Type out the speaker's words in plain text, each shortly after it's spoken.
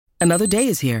Another day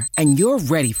is here, and you're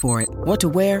ready for it. What to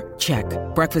wear? Check.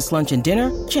 Breakfast, lunch, and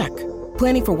dinner? Check.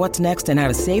 Planning for what's next and how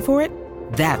to save for it?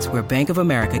 That's where Bank of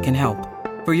America can help.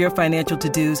 For your financial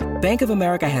to-dos, Bank of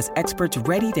America has experts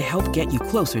ready to help get you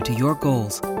closer to your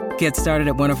goals. Get started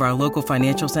at one of our local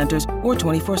financial centers or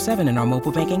 24/7 in our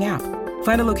mobile banking app.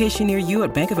 Find a location near you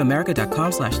at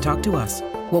bankofamerica.com/talktous.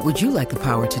 What would you like the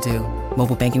power to do?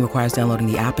 Mobile banking requires downloading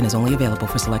the app and is only available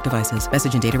for select devices.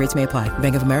 Message and data rates may apply.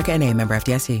 Bank of America N.A., member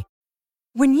FDIC.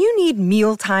 When you need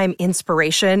mealtime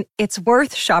inspiration, it's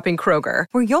worth shopping Kroger,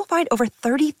 where you'll find over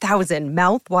 30,000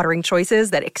 mouth-watering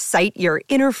choices that excite your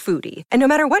inner foodie. And no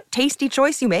matter what tasty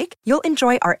choice you make, you'll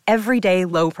enjoy our everyday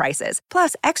low prices,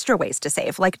 plus extra ways to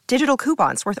save, like digital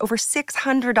coupons worth over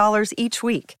 $600 each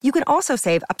week. You can also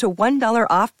save up to $1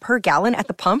 off per gallon at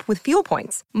the pump with fuel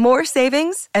points. More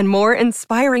savings and more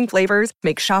inspiring flavors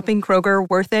make shopping Kroger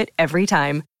worth it every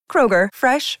time. Kroger,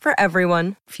 fresh for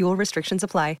everyone. Fuel restrictions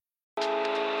apply.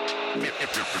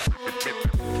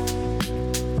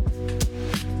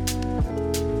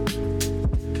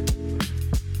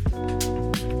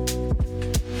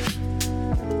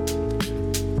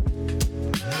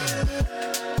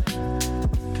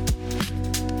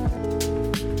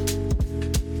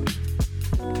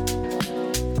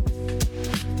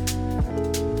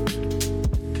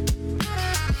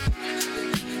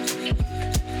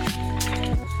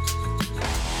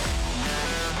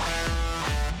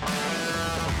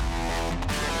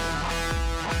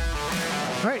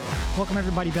 Welcome,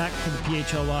 everybody, back to the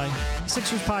PHLY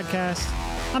Sixers podcast.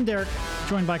 I'm Derek,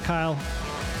 joined by Kyle,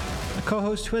 a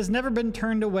co-host who has never been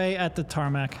turned away at the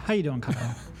tarmac. How you doing,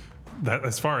 Kyle? That,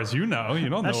 as far as you don't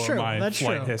know what my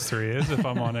flight history is, if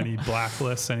I'm on any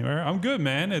blacklists anywhere. I'm good,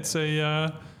 man. It's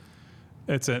an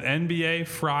NBA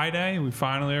Friday. We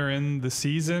finally are in the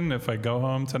season. If I go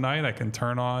home tonight, I can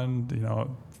turn on,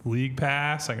 League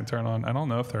Pass. I can turn on, I don't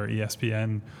know if there are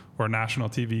ESPN or national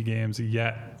TV games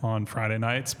yet on Friday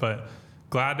nights, but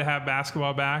glad to have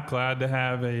basketball back. Glad to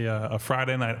have a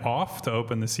Friday night off to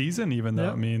open the season, even though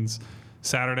it means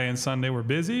Saturday and Sunday we're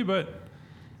busy. But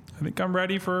I think I'm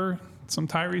ready for some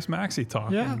Tyrese Maxey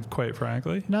talk, quite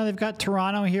frankly. No, they've got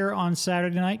Toronto here on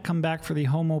Saturday night, come back for the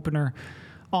home opener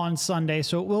on Sunday,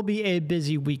 so it will be a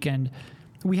busy weekend.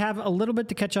 We have a little bit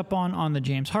to catch up on the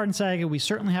James Harden saga. We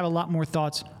certainly have a lot more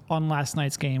thoughts on last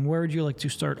night's game. Where would you like to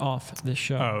start off this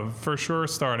show? Oh, for sure,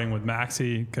 starting with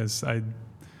Maxey, because I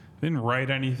didn't write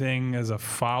anything as a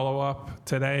follow-up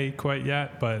today quite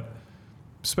yet, but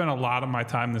spent a lot of my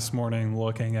time this morning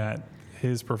looking at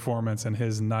his performance and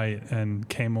his night and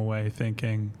came away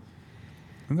thinking,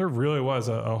 and there really was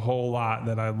a whole lot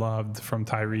that I loved from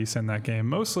Tyrese in that game.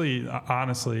 Mostly,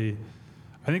 honestly,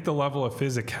 I think the level of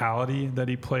physicality that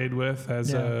he played with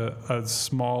as a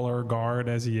smaller guard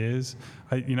as he is.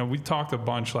 We talked a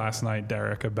bunch last night,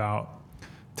 Derek, about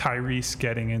Tyrese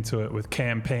getting into it with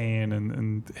campaign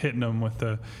and hitting him with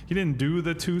he didn't do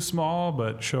the too small,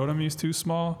 but showed him he's too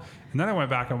small. And then I went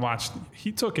back and watched,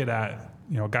 he took it at,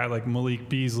 a guy like Malik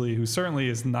Beasley, who certainly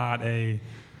is not a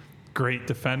great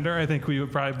defender. I think we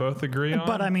would probably both agree on.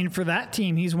 But, for that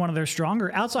team, he's one of their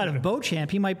stronger. Outside of Beauchamp,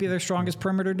 he might be their strongest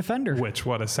perimeter defender. Which,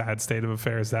 what a sad state of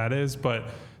affairs that is. But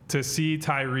to see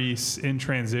Tyrese in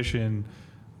transition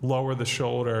lower the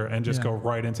shoulder and just go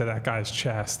right into that guy's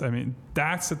chest,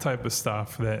 that's the type of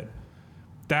stuff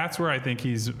that's where I think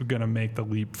he's going to make the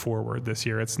leap forward this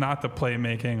year. It's not the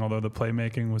playmaking, although the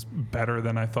playmaking was better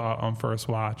than I thought on first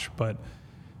watch, but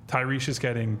Tyrese is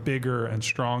getting bigger and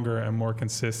stronger and more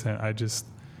consistent.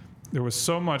 There was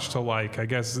so much to like. I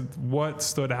guess what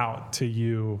stood out to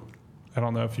you, I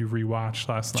don't know if you rewatched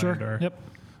last night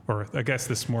or I guess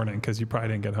this morning, because you probably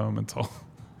didn't get home until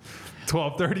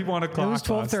 12:30, 1 o'clock. It was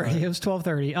 12:30. It was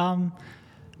 12:30.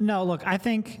 No, look, I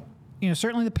think,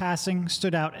 certainly the passing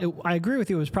stood out. I agree with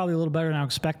you. It was probably a little better than I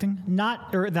was expecting.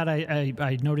 That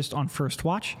I noticed on first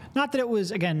watch. Not that it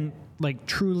was, again, like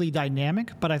truly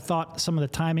dynamic, but I thought some of the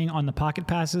timing on the pocket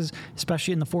passes,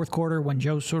 especially in the fourth quarter when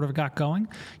Joe sort of got going,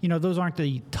 those aren't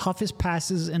the toughest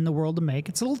passes in the world to make.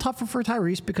 It's a little tougher for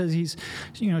Tyrese because he's,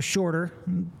 shorter,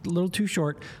 a little too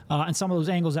short, and some of those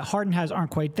angles that Harden has aren't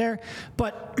quite there.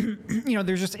 But,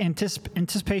 there's just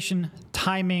anticipation,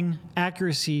 timing,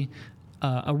 accuracy,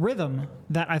 a rhythm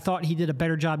that I thought he did a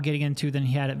better job getting into than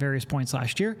he had at various points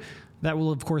last year. That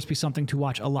will, of course, be something to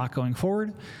watch a lot going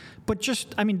forward. But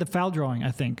just, the foul drawing,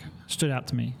 I think, stood out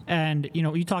to me. And,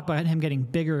 you talk about him getting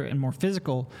bigger and more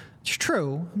physical. It's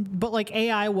true, but like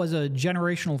AI was a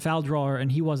generational foul drawer,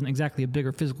 and he wasn't exactly a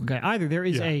bigger physical guy either. There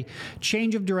is a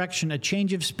change of direction, a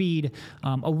change of speed,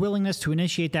 a willingness to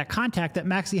initiate that contact that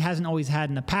Maxey hasn't always had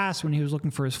in the past when he was looking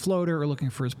for his floater or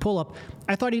looking for his pull-up.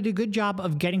 I thought he did a good job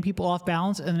of getting people off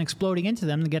balance and then exploding into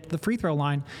them to get to the free throw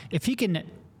line. If he can,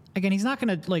 again, he's not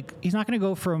going to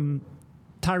go from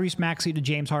Tyrese Maxey to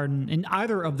James Harden in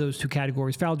either of those two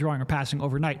categories, foul drawing or passing,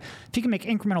 overnight. If he can make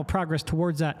incremental progress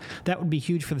towards that, that would be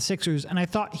huge for the Sixers. And I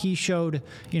thought he showed,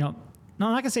 no, I'm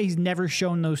not going to say he's never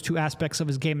shown those two aspects of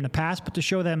his game in the past, but to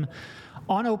show them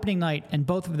on opening night, and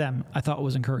both of them, I thought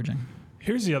was encouraging.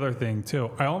 Here's the other thing,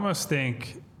 too. I almost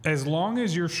think as long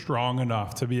as you're strong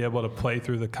enough to be able to play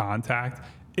through the contact,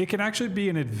 it can actually be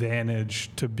an advantage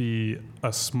to be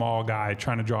a small guy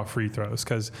trying to draw free throws.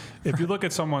 Because if you look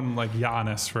at someone like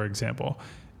Giannis, for example,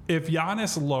 if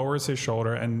Giannis lowers his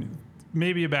shoulder, and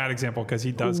maybe a bad example because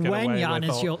he does get away with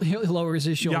Giannis lowers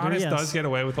his shoulder. Giannis does get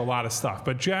away with a lot of stuff.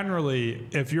 But generally,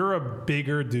 if you're a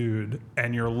bigger dude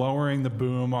and you're lowering the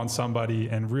boom on somebody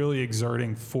and really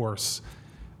exerting force,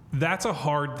 that's a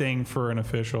hard thing for an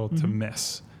official to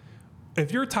miss.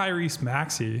 If you're Tyrese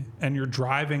Maxey and you're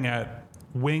driving at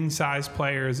wing-sized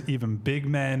players, even big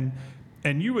men,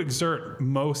 and you exert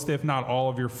most, if not all,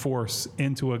 of your force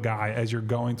into a guy as you're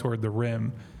going toward the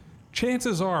rim,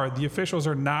 chances are the officials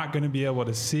are not going to be able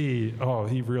to see, oh,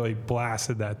 he really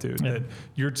blasted that dude. Yeah. That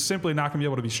you're simply not going to be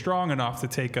able to be strong enough to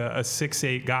take a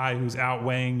 6'8" guy who's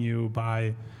outweighing you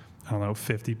by,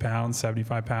 50 pounds,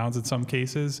 75 pounds in some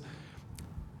cases.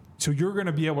 So you're going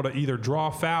to be able to either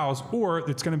draw fouls or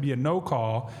it's going to be a no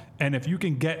call. And if you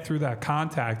can get through that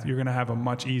contact, you're going to have a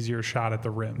much easier shot at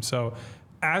the rim. So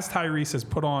as Tyrese has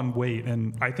put on weight,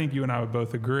 and I think you and I would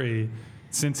both agree,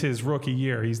 since his rookie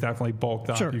year, he's definitely bulked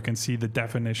up. Sure. You can see the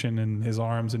definition in his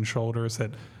arms and shoulders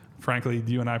that, frankly,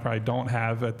 you and I probably don't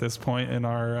have at this point in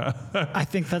our I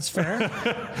think that's fair.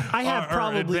 I have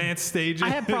our advanced stages. I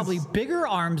have probably bigger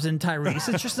arms than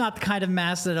Tyrese. It's just not the kind of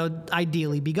mass that I would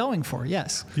ideally be going for.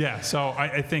 Yes. Yeah. So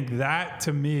I think that,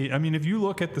 to me, I mean, if you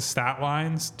look at the stat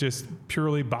lines, just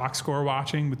purely box score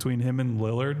watching between him and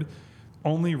Lillard,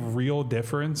 only real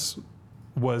difference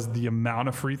was the amount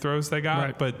of free throws they got.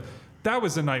 Right. But that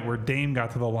was a night where Dame got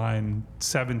to the line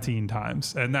 17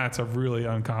 times, and that's a really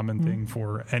uncommon thing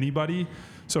for anybody.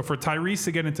 So for Tyrese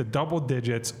to get into double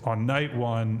digits on night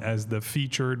one as the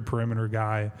featured perimeter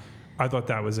guy, I thought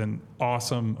that was an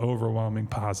awesome, overwhelming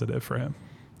positive for him.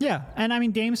 Yeah, and I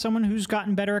mean, Dame's someone who's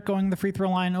gotten better at going to the free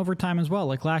throw line over time as well.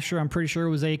 Like last year, I'm pretty sure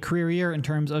it was a career year in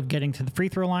terms of getting to the free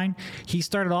throw line. He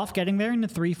started off getting there in the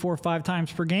 3, 4, 5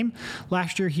 times per game.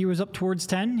 Last year, he was up towards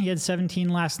 10. He had 17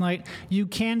 last night. You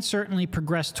can certainly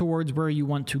progress towards where you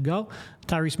want to go.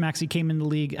 Tyrese Maxey came in the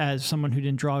league as someone who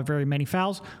didn't draw very many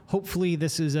fouls. Hopefully,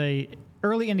 this is a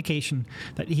early indication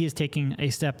that he is taking a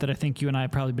step that I think you and I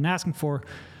have probably been asking for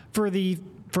the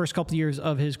first couple of years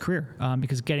of his career,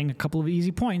 because getting a couple of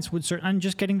easy points would certainly, and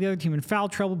just getting the other team in foul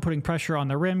trouble, putting pressure on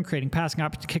the rim, creating passing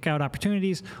kick-out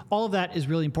opportunities, all of that is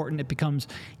really important. It becomes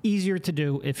easier to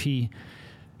do if he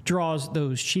draws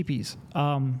those cheapies.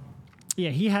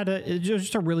 He had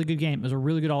just a really good game. It was a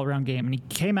really good all-around game, and he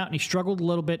came out and he struggled a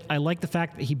little bit. I like the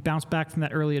fact that he bounced back from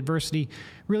that early adversity,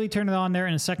 really turned it on there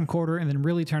in the second quarter, and then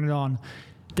really turned it on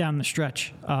down the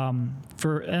stretch, and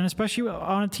especially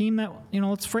on a team that,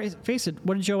 let's face it,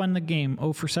 what did Joe end the game?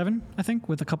 0 for 7, I think,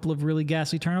 with a couple of really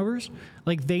ghastly turnovers.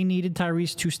 Like, they needed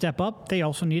Tyrese to step up. They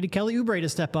also needed Kelly Oubre to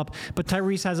step up. But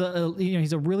Tyrese has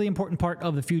he's a really important part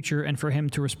of the future, and for him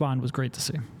to respond was great to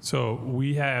see. So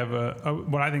we have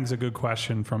what I think is a good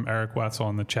question from Eric Wetzel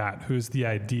in the chat. Who's the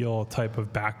ideal type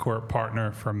of backcourt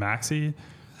partner for Maxey?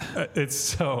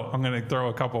 I'm going to throw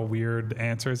a couple weird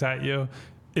answers at you.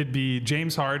 It'd be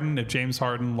James Harden if James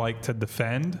Harden liked to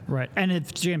defend. Right. And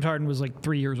if James Harden was like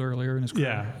 3 years earlier in his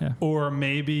career. Yeah. Or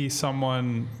maybe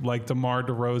someone like DeMar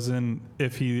DeRozan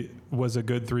if he was a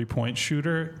good three-point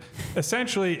shooter.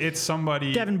 Essentially, it's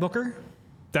somebody... Devin Booker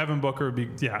would be...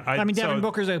 Yeah. Devin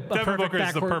Booker's the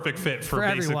perfect fit for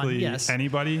basically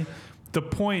anybody. The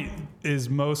point is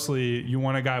mostly you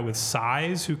want a guy with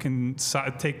size who can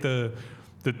take the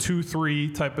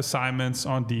 2-3 type assignments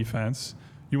on defense.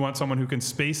 You want someone who can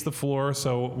space the floor,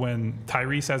 so when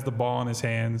Tyrese has the ball in his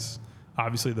hands,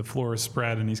 obviously the floor is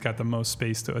spread and he's got the most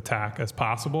space to attack as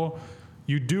possible.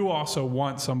 You do also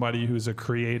want somebody who's a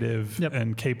creative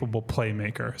and capable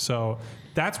playmaker. So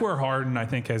that's where Harden, I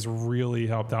think, has really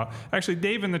helped out. Actually,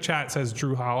 Dave in the chat says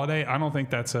Drew Holiday. I don't think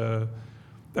that's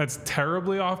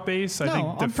terribly off base. I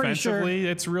think defensively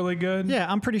it's really good. Yeah,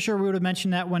 I'm pretty sure we would have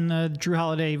mentioned that when Drew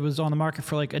Holiday was on the market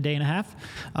for like a day and a half.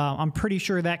 I'm pretty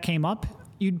sure that came up.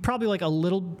 you'd probably like a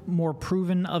little more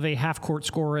proven of a half-court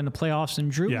scorer in the playoffs than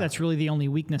Drew. Yeah. That's really the only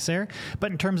weakness there.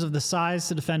 But in terms of the size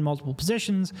to defend multiple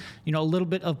positions, a little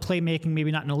bit of playmaking,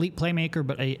 maybe not an elite playmaker,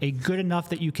 but a good enough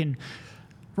that you can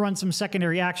run some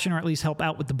secondary action or at least help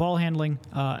out with the ball handling,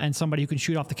 and somebody who can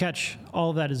shoot off the catch.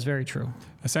 All of that is very true.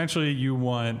 Essentially, you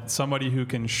want somebody who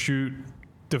can shoot,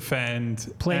 defend,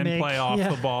 and play off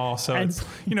the ball. So it's,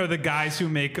 the guys who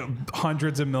make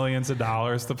hundreds of millions of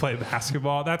dollars to play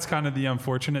basketball. That's kind of the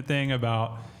unfortunate thing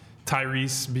about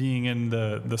Tyrese being in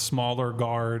the smaller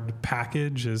guard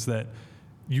package, is that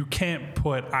you can't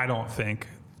put, I don't think,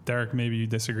 Derek, maybe you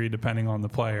disagree depending on the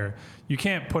player, you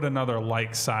can't put another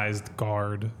like-sized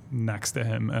guard next to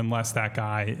him unless that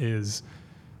guy is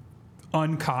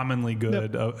uncommonly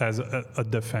good as a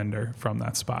defender from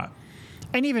that spot.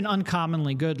 And even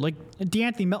uncommonly good. Like,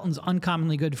 DeAnthony Melton's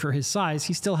uncommonly good for his size.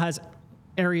 He still has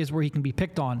areas where he can be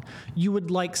picked on. You would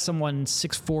like someone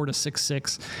 6'4" to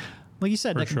 6'6", like you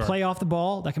said, that can play off the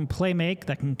ball, that can play make,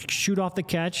 that can shoot off the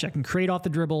catch, that can create off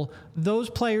the dribble. Those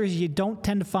players you don't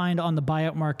tend to find on the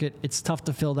buyout market. It's tough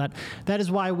to fill that. That is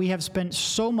why we have spent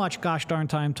so much gosh darn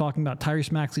time talking about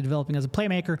Tyrese Maxey developing as a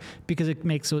playmaker, because it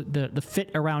makes the fit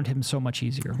around him so much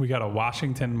easier. We got a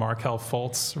Washington Markelle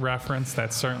Fultz reference.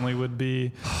 That certainly would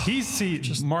be.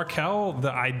 Markelle,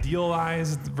 the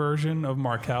idealized version of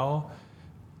Markelle,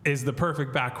 is the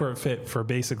perfect backcourt fit for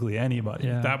basically anybody.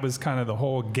 Yeah. That was kind of the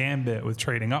whole gambit with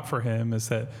trading up for him, is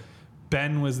that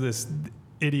Ben was this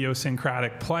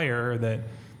idiosyncratic player that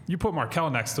you put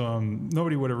Markelle next to him,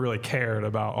 nobody would have really cared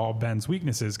about all Ben's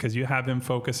weaknesses, because you have him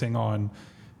focusing on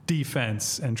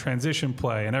defense and transition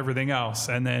play and everything else.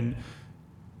 And then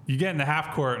you get in the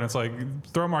half court and it's like,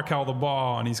 throw Markelle the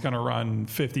ball and he's going to run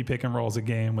 50 pick and rolls a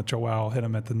game with Joel, hit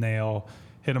him at the nail,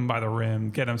 hit him by the rim,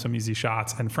 get him some easy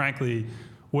shots. And frankly,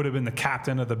 would have been the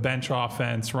captain of the bench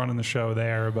offense running the show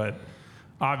there, but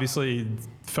obviously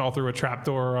fell through a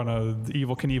trapdoor on a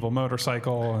Evel Knievel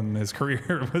motorcycle, and his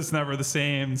career was never the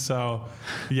same. So,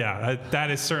 yeah,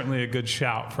 that is certainly a good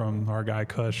shout from our guy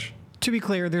Kush. To be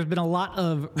clear, there's been a lot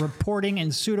of reporting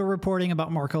and pseudo-reporting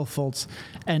about Markelle Fultz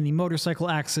and the motorcycle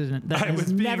accident that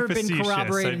has never been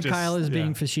corroborated, and Kyle is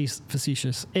being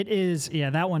facetious. It is,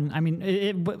 that one. I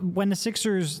mean, when the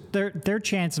Sixers, their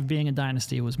chance of being a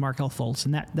dynasty was Markelle Fultz,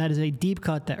 and that is a deep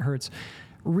cut that hurts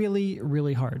really,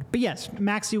 really hard. But yes,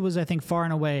 Maxey was, I think, far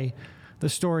and away the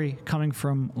story coming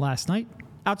from last night,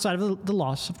 outside of the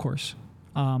loss, of course.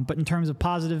 But in terms of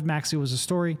positive, Maxey was a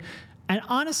story. And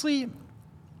honestly,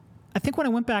 I think when I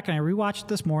went back and I rewatched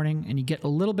this morning, and you get a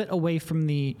little bit away from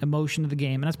the emotion of the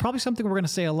game, and that's probably something we're going to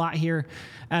say a lot here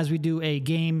as we do a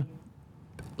game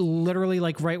literally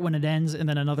like right when it ends and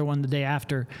then another one the day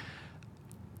after,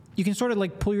 you can sort of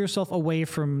like pull yourself away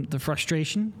from the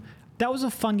frustration. That was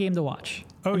a fun game to watch.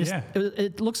 Oh, yeah.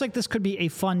 It looks like this could be a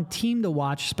fun team to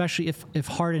watch, especially if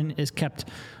Harden is kept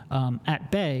at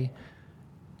bay.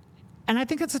 And I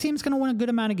think that's a team that's going to win a good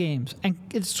amount of games. And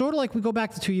it's sort of like we go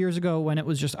back to 2 years ago when it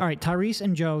was just, all right, Tyrese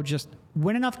and Joe just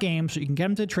win enough games so you can get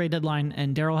them to the trade deadline,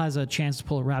 and Daryl has a chance to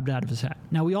pull a rabbit out of his hat.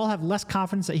 Now, we all have less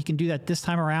confidence that he can do that this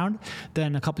time around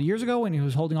than a couple of years ago when he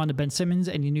was holding on to Ben Simmons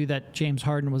and you knew that James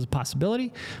Harden was a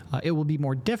possibility. It will be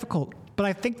more difficult. But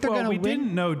I think they're going to win. We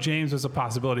didn't know James was a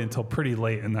possibility until pretty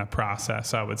late in that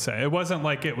process, I would say. It wasn't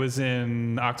like it was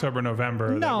in October,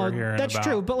 November that we're hearing that's about.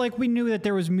 True. But like we knew that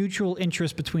there was mutual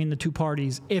interest between the two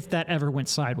parties if that ever went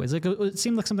sideways. Like it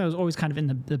seemed like something that was always kind of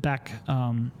in the back.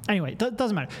 Anyway, it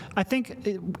doesn't matter. I think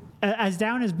as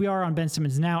down as we are on Ben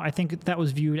Simmons now, I think that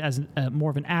was viewed as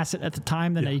more of an asset at the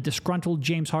time than a disgruntled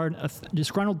James Harden, a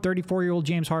disgruntled 34-year-old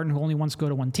James Harden who only wants to go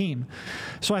to one team.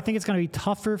 So I think it's going to be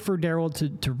tougher for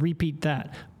Daryl to repeat that.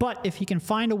 But if he can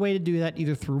find a way to do that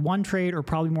either through one trade or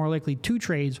probably more likely two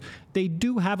trades, they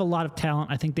do have a lot of talent.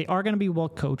 I think they are going to be well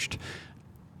coached.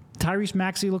 Tyrese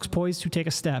Maxey looks poised to take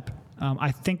a step.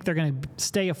 I think they're going to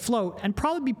stay afloat and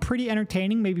probably be pretty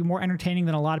entertaining, maybe more entertaining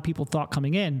than a lot of people thought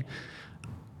coming in.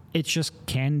 It's just,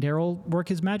 can Daryl work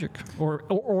his magic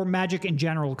or magic in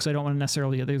general? Because I don't want to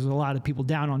necessarily, there's a lot of people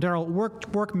down on Daryl.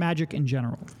 Work magic in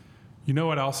general. You know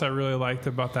what else I really liked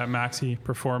about that Maxey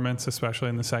performance, especially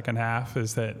in the second half,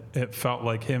 is that it felt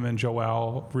like him and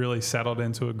Joel really settled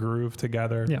into a groove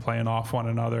together, playing off one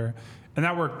another. And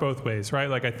that worked both ways, right?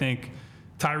 Like I think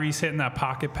Tyrese hitting that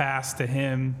pocket pass to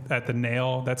him at the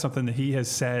nail, that's something that he has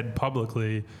said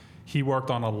publicly. He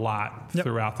worked on a lot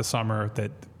throughout the summer,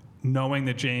 that knowing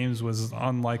that James was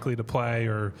unlikely to play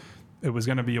or it was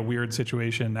going to be a weird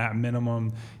situation at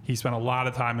minimum, he spent a lot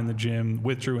of time in the gym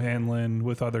with Drew Hanlon,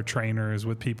 with other trainers,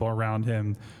 with people around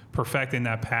him, perfecting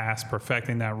that pass,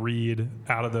 perfecting that read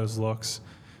out of those looks.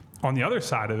 on the other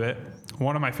side of it,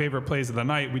 one of my favorite plays of the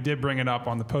night, we did bring it up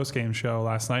on the post-game show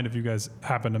last night, if you guys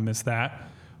happen to miss that.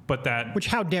 But Which,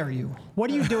 how dare you?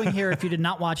 What are you doing here if you did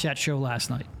not watch that show last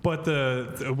night? But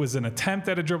it was an attempt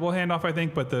at a dribble handoff, I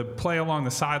think, but the play along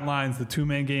the sidelines, the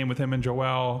two-man game with him and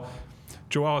Joel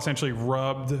essentially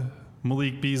rubbed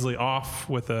Malik Beasley off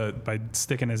by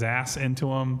sticking his ass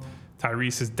into him.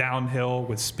 Tyrese is downhill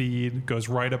with speed, goes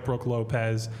right at Brook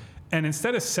Lopez. And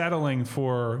instead of settling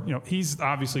for, he's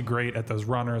obviously great at those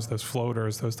runners, those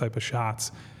floaters, those type of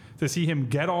shots. To see him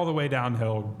get all the way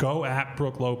downhill, go at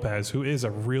Brook Lopez, who is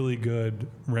a really good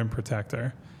rim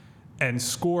protector, and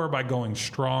score by going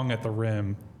strong at the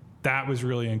rim, that was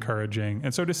really encouraging.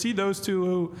 And so to see those two,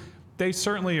 who they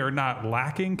certainly are not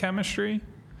lacking chemistry,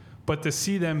 but to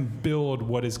see them build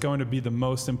what is going to be the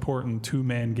most important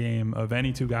two-man game of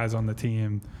any two guys on the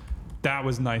team, that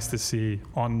was nice to see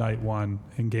on night one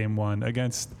in game one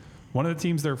against one of the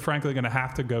teams they're frankly going to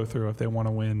have to go through if they want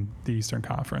to win the Eastern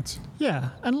Conference. Yeah,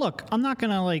 and look, I'm not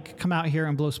going to come out here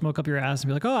and blow smoke up your ass and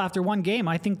be like, oh, after one game,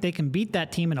 I think they can beat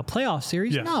that team in a playoff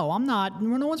series. Yeah. No, I'm not.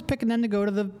 No one's picking them to go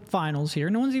to the finals here.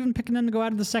 No one's even picking them to go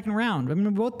out of the second round. I mean,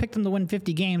 we both picked them to win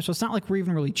 50 games, so it's not like we're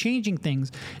even really changing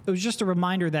things. It was just a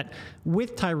reminder that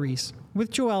with Tyrese,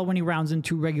 with Joel when he rounds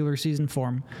into regular season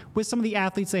form, with some of the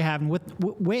athletes they have, and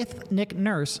with Nick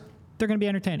Nurse, they're going to be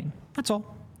entertaining. That's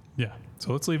all. Yeah.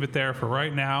 So let's leave it there for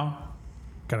right now.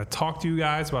 Got to talk to you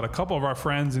guys about a couple of our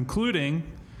friends, including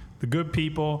the good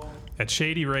people at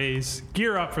Shady Rays.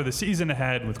 Gear up for the season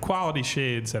ahead with quality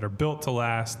shades that are built to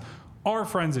last. Our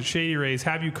friends at Shady Rays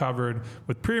have you covered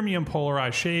with premium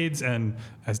polarized shades, and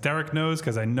as Derek knows,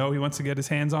 because I know he wants to get his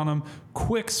hands on them,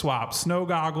 quick swap snow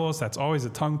goggles. That's always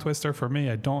a tongue twister for me.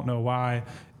 I don't know why.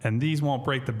 And these won't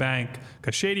break the bank,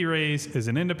 because Shady Rays is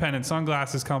an independent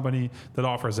sunglasses company that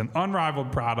offers an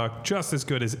unrivaled product just as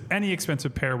good as any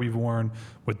expensive pair we've worn,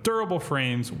 with durable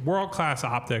frames, world-class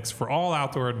optics for all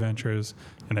outdoor adventures.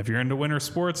 And if you're into winter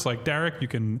sports like Derek, you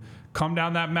can come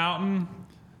down that mountain,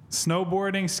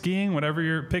 snowboarding, skiing,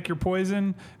 whatever pick your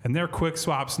poison, and their quick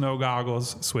swap snow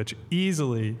goggles switch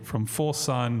easily from full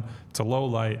sun to low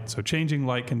light, so changing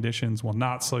light conditions will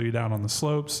not slow you down on the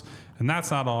slopes. And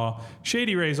that's not all.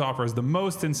 Shady Rays offers the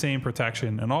most insane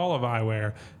protection in all of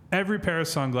eyewear. Every pair of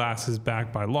sunglasses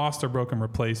backed by lost or broken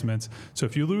replacements. So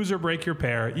if you lose or break your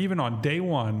pair, even on day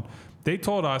one, they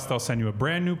told us they'll send you a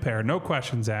brand new pair, no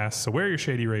questions asked. So wear your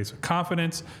Shady Rays with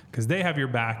confidence, because they have your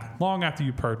back long after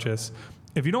you purchase.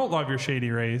 If you don't love your Shady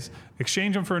Rays,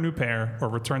 exchange them for a new pair or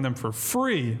return them for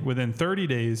free within 30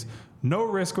 days. No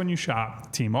risk when you shop. The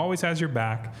team always has your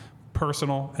back,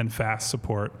 personal and fast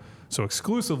support. So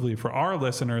exclusively for our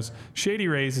listeners, Shady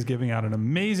Rays is giving out an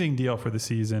amazing deal for the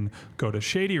season. Go to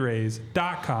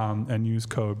shadyrays.com and use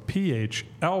code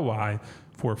PHLY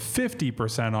for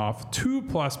 50% off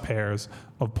 2+ pairs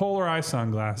of polarized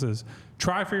sunglasses.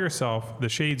 Try for yourself. The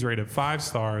shades rated 5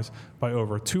 stars by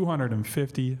over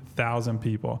 250,000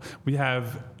 people. We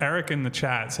have Eric in the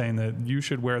chat saying that you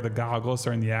should wear the goggles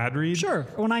during the ad read. Sure.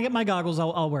 When I get my goggles,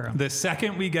 I'll wear them. The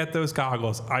second we get those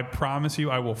goggles, I promise you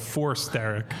I will force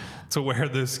Derek to wear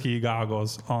the ski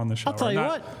goggles on the show. I'll tell you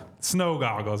what. Snow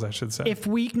goggles, I should say. If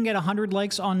we can get 100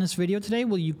 likes on this video today,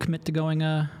 will you commit to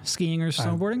going skiing or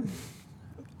snowboarding?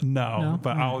 No,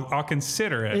 but I'll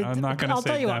consider it. I'm not going to say definite. I'll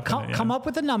tell you what, come up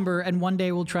with a number, and one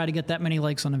day we'll try to get that many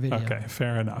likes on a video. Okay,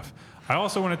 fair enough. I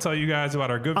also want to tell you guys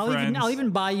about our good friends. I'll even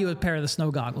buy you a pair of the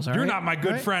snow goggles. You're not my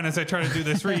good friend as I try to do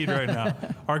this read right now.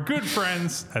 Our good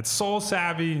friends at Soul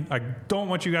Savvy. I don't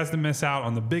want you guys to miss out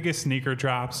on the biggest sneaker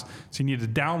drops, so you need to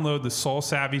download the Soul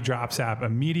Savvy Drops app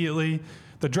immediately.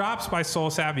 The Drops by Soul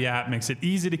Savvy app makes it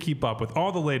easy to keep up with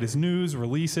all the latest news,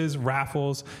 releases,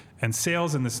 raffles, and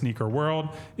sales in the sneaker world.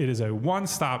 It is a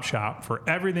one-stop shop for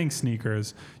everything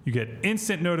sneakers. You get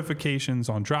instant notifications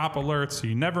on drop alerts, so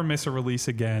you never miss a release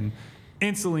again.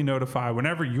 Instantly notify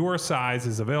whenever your size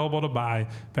is available to buy.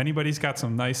 If anybody's got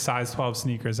some nice size 12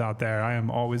 sneakers out there, I am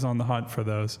always on the hunt for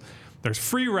those. There's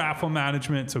free raffle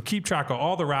management, so keep track of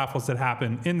all the raffles that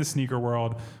happen in the sneaker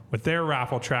world with their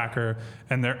raffle tracker,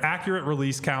 and their accurate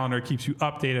release calendar keeps you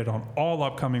updated on all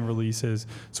upcoming releases.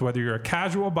 So whether you're a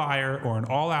casual buyer or an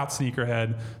all-out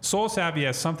sneakerhead, Soul Savvy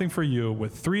has something for you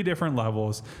with 3 different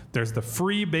levels. There's the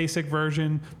free basic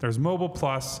version, there's Mobile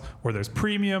Plus, or there's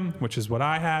Premium, which is what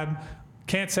I had.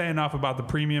 Can't say enough about the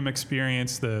premium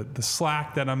experience, the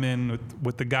Slack that I'm in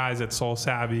with the guys at Soul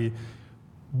Savvy.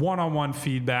 One-on-one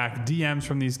feedback, DMs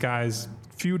from these guys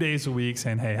few days a week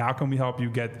saying, hey, how can we help you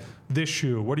get this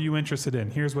shoe? What are you interested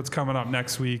in? Here's what's coming up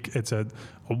next week. It's a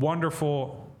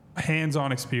wonderful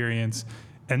hands-on experience.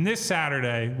 And this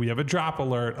Saturday, we have a drop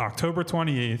alert, October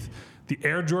 28th. The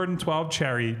Air Jordan 12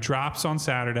 Cherry drops on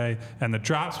Saturday, and the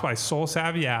Drops by Soul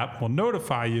Savvy app will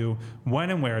notify you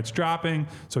when and where it's dropping.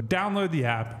 So download the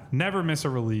app, never miss a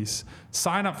release.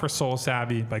 Sign up for Soul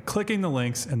Savvy by clicking the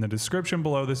links in the description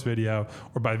below this video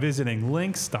or by visiting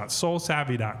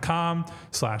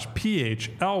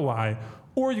links.soulsavvy.com/PHLY,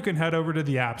 or you can head over to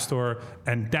the App Store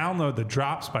and download the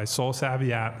Drops by Soul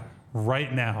Savvy app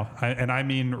right now. And I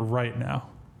mean right now.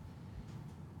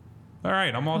 All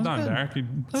right, I'm all done, good. Derek. You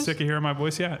sick of hearing my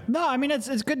voice yet? No, I mean,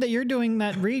 it's good that you're doing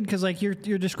that read because, like, you're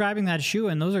describing that shoe,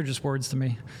 and those are just words to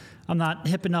me. I'm not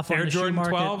hip enough on Air the Jordan shoe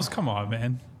market. 12s? Come on,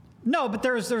 man. No, but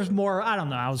there's more. I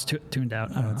don't know. I was tuned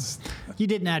out. I don't know. You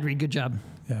did an ad read. Good job.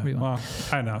 Yeah, well,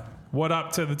 I know. What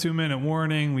up to the 2-minute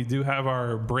warning? We do have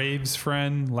our Braves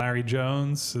friend, Larry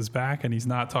Jones, is back, and he's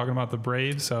not talking about the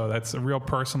Braves, so that's a real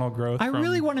personal growth. I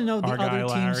really want to know the other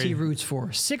teams Larry. he roots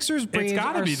for. Sixers, Braves. It's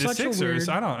got to be the Sixers.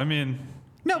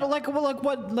 No, but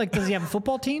what? Does he have a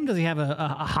football team? Does he have a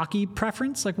hockey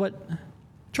preference? Like what?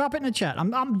 Drop it in the chat.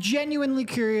 I'm genuinely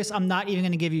curious. I'm not even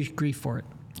going to give you grief for it.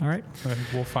 All right.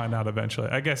 We'll find out eventually.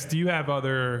 I guess. Do you have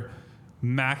other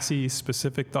Maxey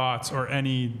specific thoughts or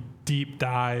any deep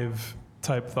dive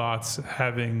type thoughts,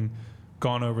 having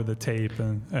gone over the tape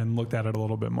and looked at it a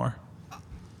little bit more?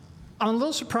 I'm a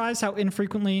little surprised how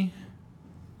infrequently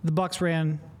the Bucks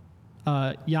ran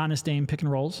Giannis Dame pick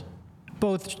and rolls.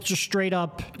 Both just straight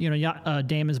up,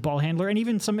 Dame as ball handler, and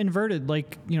even some inverted,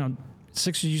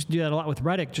 Sixers used to do that a lot with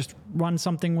Redick, just run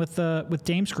something with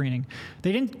Dame screening.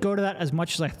 They didn't go to that as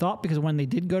much as I thought, because when they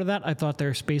did go to that, I thought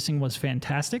their spacing was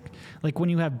fantastic. Like when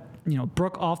you have,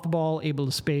 Brook off the ball, able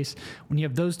to space, when you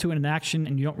have those two in action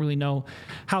and you don't really know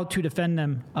how to defend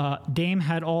them, Dame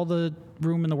had all the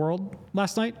room in the world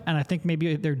last night, and I think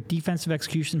maybe their defensive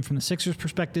execution from the Sixers'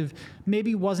 perspective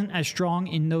maybe wasn't as strong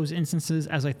in those instances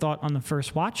as I thought on the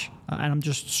first watch, and I'm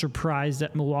just surprised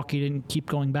that Milwaukee didn't keep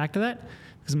going back to that,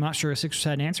 because I'm not sure the Sixers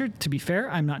had an answer. To be fair,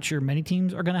 I'm not sure many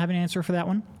teams are going to have an answer for that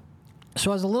one. So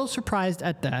I was a little surprised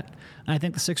at that, and I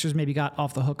think the Sixers maybe got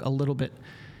off the hook a little bit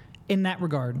in that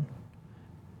regard.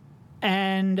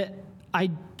 And I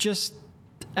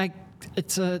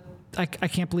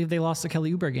can't believe they lost the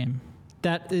Kelly Oubre game.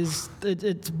 It's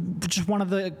just one of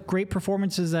the great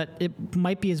performances that it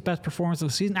might be his best performance of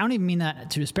the season. I don't even mean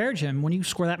that to disparage him. When you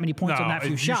score that many points on that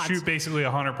few shots, you shoot basically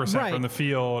 100% from the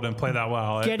field and play that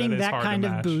well. Getting that kind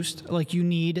of boost like you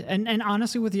need, and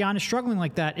honestly, with Giannis struggling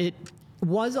like that, it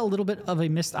was a little bit of a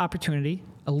missed opportunity.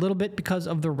 A little bit because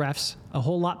of the refs. A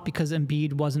whole lot because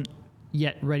Embiid wasn't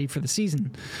yet ready for the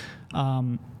season.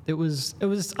 It was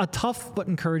a tough but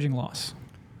encouraging loss.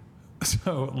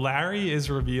 So Larry is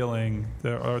revealing,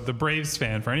 the Braves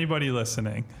fan, for anybody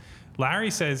listening, Larry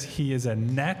says he is a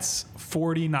Nets,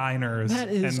 49ers,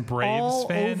 and Braves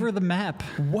fan. All over the map.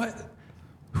 What?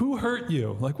 Who hurt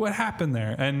you? Like, what happened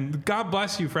there? And God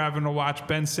bless you for having to watch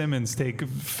Ben Simmons take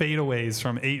fadeaways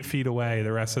from 8 feet away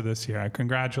the rest of this year.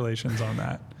 Congratulations on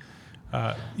that.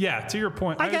 To your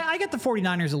point. I get the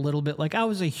 49ers a little bit. Like, I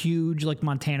was a huge,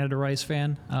 Montana to Rice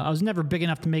fan. I was never big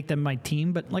enough to make them my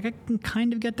team, but, I can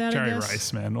kind of get that, Jerry I guess.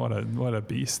 Rice, man. What a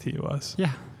beast he was.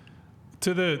 Yeah.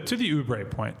 To the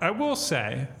Oubre point, I will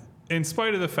say, in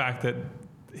spite of the fact that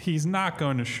he's not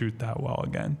going to shoot that well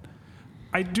again,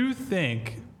 I do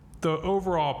think the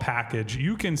overall package,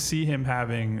 you can see him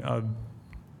having a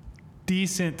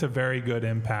decent to very good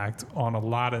impact on a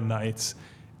lot of nights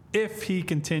if he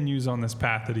continues on this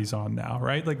path that he's on now,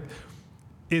 right?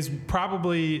 Is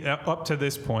probably up to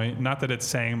this point, not that it's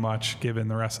saying much given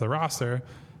the rest of the roster,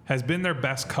 has been their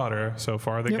best cutter so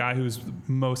far, the guy who's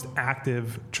most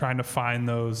active trying to find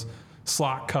those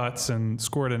slot cuts, and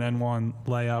scored an N1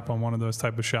 layup on one of those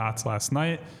type of shots last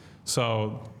night.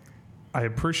 So I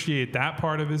appreciate that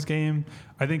part of his game.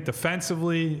 I think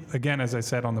defensively, again, as I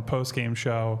said on the post-game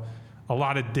show, a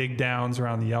lot of dig downs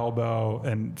around the elbow,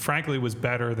 and frankly was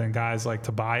better than guys like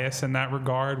Tobias in that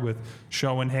regard, with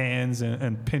showing hands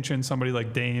and pinching somebody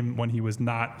like Dame when he was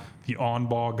not the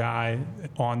on-ball guy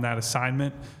on that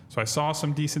assignment. So I saw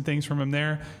some decent things from him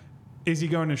there. Is he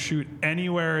going to shoot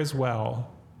anywhere as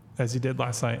well as he did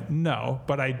last night? No,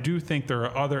 but I do think there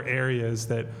are other areas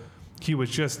that he was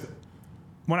just,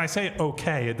 when I say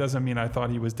okay, it doesn't mean I thought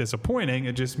he was disappointing.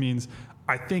 It just means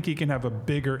I think he can have a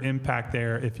bigger impact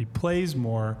there if he plays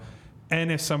more.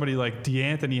 And if somebody like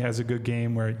DeAnthony has a good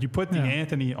game, where you put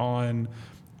DeAnthony on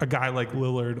a guy like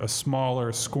Lillard, a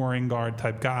smaller scoring guard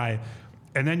type guy,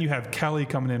 and then you have Kelly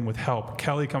coming in with help,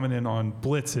 Kelly coming in on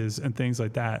blitzes and things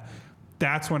like that.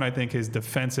 that's when I think his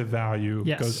defensive value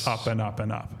goes up and up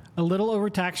and up. A little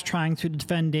overtaxed trying to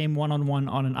defend Dame one-on-one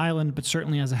on an island, but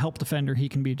certainly as a help defender, he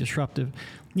can be disruptive.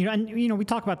 We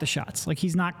talk about the shots. Like,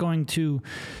 he's not going to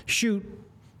shoot,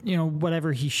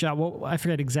 whatever he shot. Well, I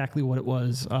forget exactly what it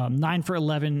was. 9 for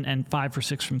 11 and 5 for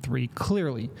 6 from 3,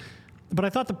 clearly. But I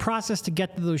thought the process to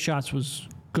get to those shots was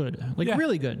good,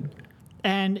 really good.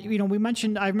 And, we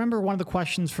mentioned, I remember one of the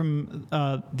questions from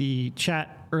the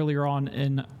chat earlier on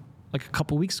in like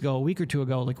a week or two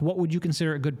ago, like, what would you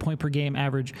consider a good point per game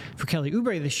average for Kelly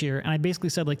Oubre this year? And I basically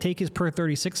said, like, take his per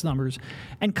 36 numbers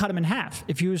and cut him in half.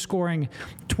 If he was scoring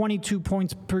 22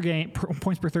 points per game,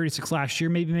 points per 36 last year,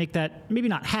 maybe make that, maybe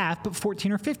not half, but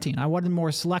 14 or 15. I wanted more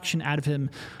selection out of him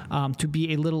to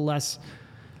be a little less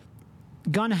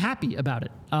gun happy about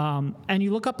it. And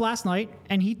you look up last night,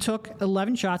 and he took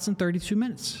 11 shots in 32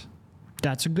 minutes.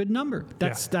 That's a good number.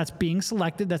 That's being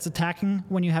selected. That's attacking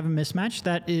when you have a mismatch.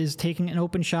 That is taking an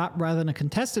open shot rather than a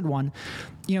contested one.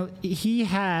 He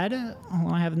had,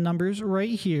 I have the numbers right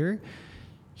here.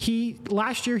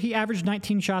 Last year, he averaged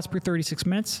 19 shots per 36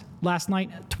 minutes. Last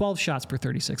night, 12 shots per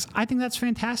 36. I think that's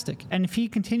fantastic. And if he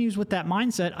continues with that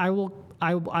mindset, I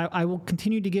will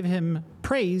continue to give him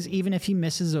praise even if he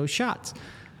misses those shots.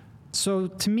 So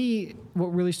to me,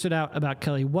 what really stood out about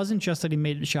Kelly wasn't just that he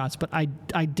made the shots, but I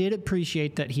did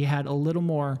appreciate that he had a little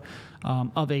more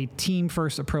of a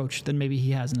team-first approach than maybe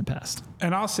he has in the past.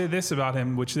 And I'll say this about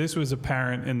him, which this was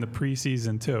apparent in the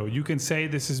preseason too. You can say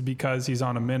this is because he's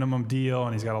on a minimum deal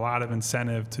and he's got a lot of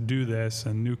incentive to do this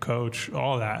and new coach,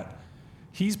 all that.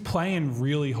 He's playing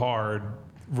really hard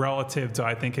relative to,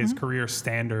 I think, his career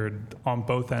standard on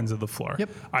both ends of the floor. Yep.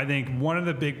 I think one of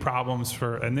the big problems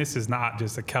and this is not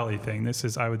just a Kelly thing, this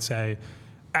is, I would say,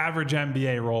 average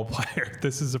NBA role player.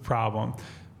 This is a problem.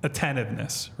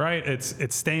 Attentiveness, right?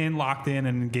 It's staying locked in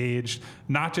and engaged,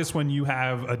 not just when you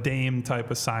have a Dame type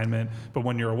assignment, but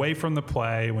when you're away from the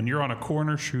play, when you're on a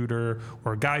corner shooter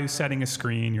or a guy who's setting a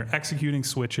screen, you're executing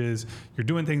switches, you're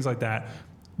doing things like that.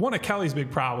 One of Kelly's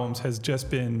big problems has just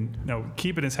been,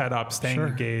 keeping his head up, staying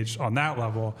engaged on that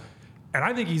level. And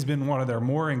I think he's been one of their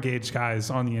more engaged guys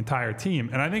on the entire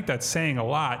team. And I think that's saying a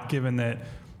lot, given that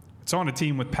it's on a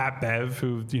team with Pat Bev,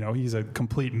 who, he's a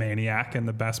complete maniac in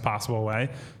the best possible way.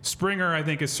 Springer, I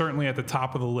think, is certainly at the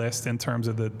top of the list in terms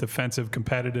of the defensive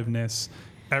competitiveness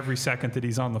every second that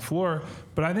he's on the floor.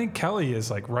 But I think Kelly is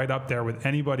like right up there with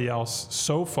anybody else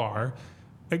so far.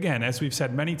 Again, as we've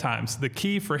said many times, the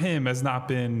key for him has not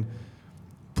been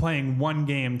playing 1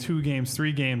 game, 2 games,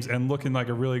 3 games, and looking like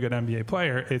a really good NBA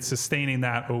player. It's sustaining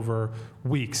that over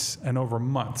weeks and over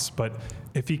months. But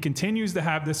if he continues to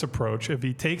have this approach, if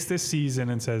he takes this season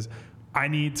and says, I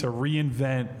need to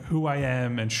reinvent who I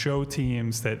am and show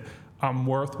teams that I'm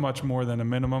worth much more than a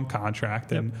minimum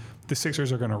contract, and the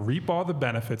Sixers are going to reap all the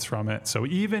benefits from it. So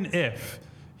even if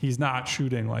he's not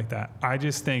shooting like that, I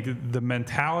just think the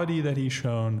mentality that he's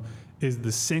shown is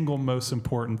the single most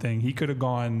important thing. He could have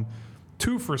gone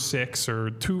 2 for 6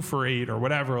 or 2 for 8 or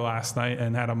whatever last night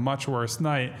and had a much worse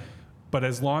night. But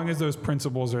as long as those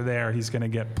principles are there, he's going to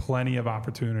get plenty of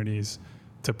opportunities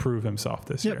to prove himself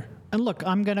this year. And look,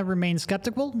 I'm going to remain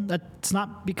skeptical. That's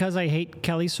not because I hate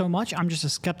Kelly so much. I'm just a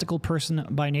skeptical person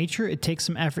by nature. It takes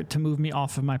some effort to move me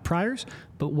off of my priors.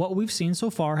 But what we've seen so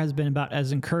far has been about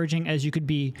as encouraging as you could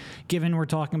be, given we're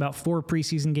talking about 4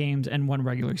 preseason games and 1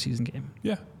 regular season game.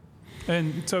 Yeah.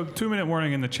 And so 2-minute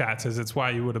warning in the chat says it's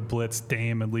why you would have blitzed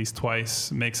Dame at least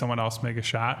twice, make someone else make a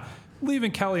shot.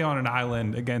 Leaving Kelly on an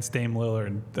island against Dame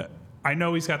Lillard, I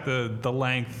know he's got the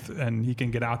length and he can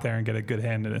get out there and get a good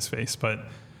hand in his face, but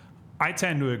I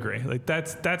tend to agree. Like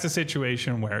that's a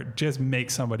situation where just make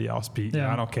somebody else beat you.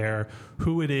 I don't care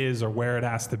who it is or where it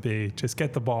has to be. Just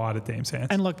get the ball out of Dame's hands.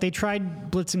 And look, they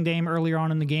tried blitzing Dame earlier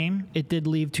on in the game. It did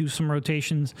lead to some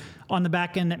rotations on the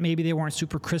back end that maybe they weren't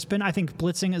super crisp in. I think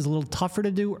blitzing is a little tougher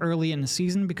to do early in the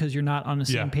season because you're not on the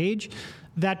same page.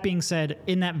 That being said,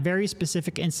 in that very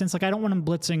specific instance, like I don't want them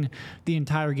blitzing the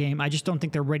entire game. I just don't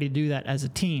think they're ready to do that as a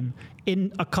team.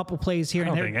 In a couple plays here and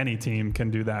there. I don't think any team can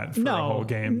do that for a whole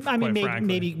game. I mean,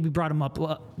 maybe we brought them up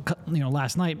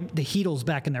last night. The Heatles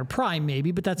back in their prime,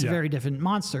 maybe, but that's a very different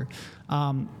monster.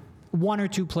 1 or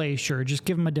 2 plays, sure. Just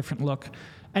give them a different look.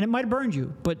 And it might have burned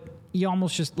you, but you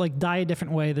almost just like die a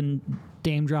different way than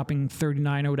Dame dropping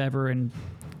 39 or whatever and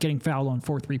getting fouled on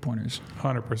 4 3-pointers.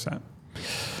 100%.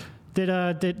 Did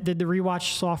the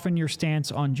rewatch soften your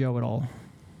stance on Joe at all?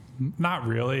 Not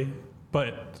really,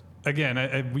 but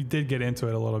again, we did get into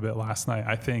it a little bit last night.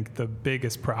 I think the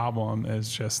biggest problem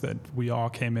is just that we all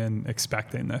came in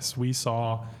expecting this. We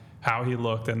saw how he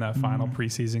looked in that final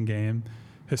preseason game.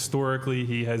 Historically,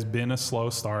 he has been a slow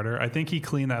starter. I think he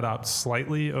cleaned that up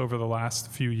slightly over the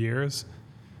last few years.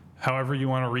 However you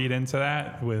want to read into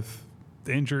that with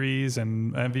injuries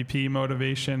and MVP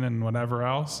motivation and whatever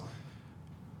else,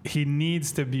 he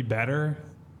needs to be better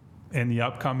in the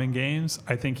upcoming games.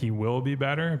 I think he will be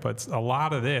better, but a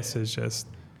lot of this is just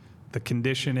the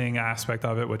conditioning aspect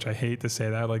of it, which I hate to say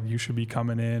that. Like, you should be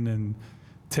coming in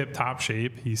tip-top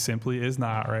shape. He simply is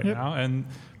not right now. And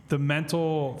the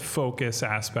mental focus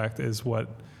aspect is what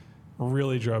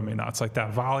really drove me nuts. Like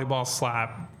that volleyball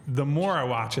slap, the more I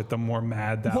watch it, the more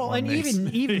mad that one makes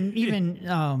me.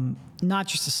 even not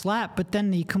just a slap, but then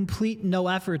the complete no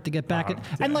effort to get back.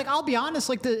 And like, I'll be honest,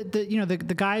 like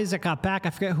the guys that got back,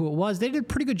 I forget who it was, they did a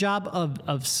pretty good job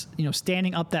of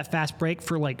standing up that fast break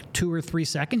for like 2 or 3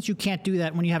 seconds. You can't do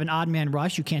that when you have an odd man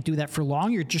rush. You can't do that for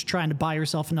long. You're just trying to buy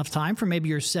yourself enough time for maybe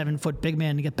your 7-foot big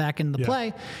man to get back into the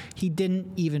play. He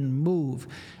didn't even move.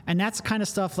 And that's the kind of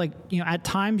stuff, like, at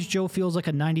times Joe feels like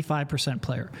a 95%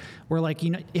 player, where like,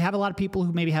 you have a lot of people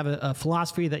who maybe have a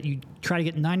philosophy that you try to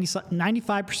get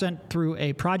 95% through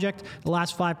a project. The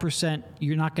last 5%,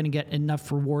 you're not going to get enough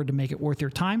reward to make it worth your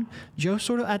time. Joe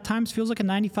sort of at times feels like a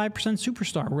 95%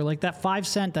 superstar, where like that 5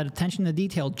 cent, that attention to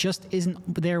detail just isn't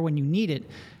there when you need it.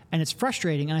 And it's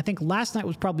frustrating. And I think last night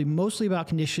was probably mostly about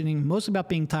conditioning, mostly about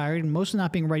being tired, and mostly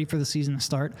not being ready for the season to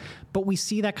start. But we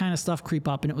see that kind of stuff creep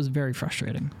up, and it was very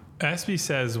frustrating. SB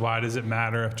says, why does it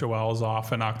matter if Joel's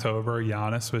off in October?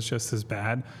 Giannis was just as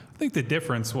bad. I think the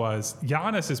difference was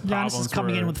Giannis's problems Giannis is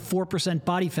coming in with 4%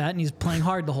 body fat, and he's playing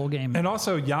hard the whole game. And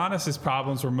also, Giannis's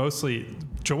problems were mostly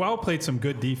Joel played some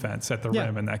good defense at the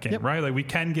rim in that game, right? Like, we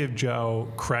can give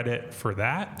Joe credit for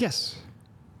that. Yes.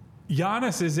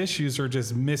 Giannis's issues are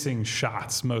just missing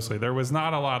shots mostly. There was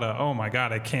not a lot of, oh my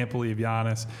God, I can't believe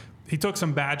Giannis. He took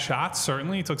some bad shots,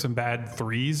 certainly. He took some bad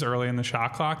threes early in the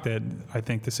shot clock that I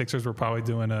think the Sixers were probably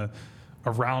doing a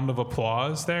round of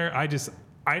applause there. I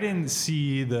didn't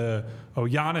see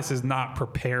Giannis is not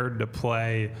prepared to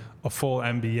play a full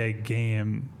NBA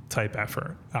game type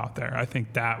effort out there. I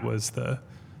think that was the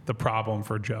problem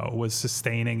for Joe, was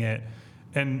sustaining it.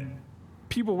 And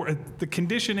the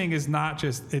conditioning is not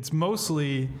just, it's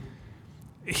mostly,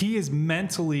 he is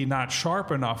mentally not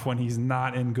sharp enough when he's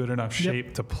not in good enough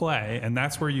shape to play. And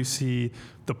that's where you see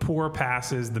the poor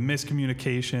passes, the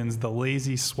miscommunications, the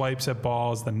lazy swipes at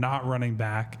balls, the not running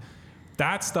back.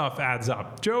 That stuff adds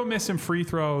up. Joe missing free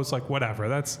throws, like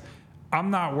whatever.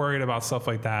 I'm not worried about stuff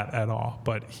like that at all.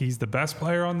 But he's the best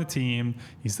player on the team.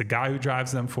 He's the guy who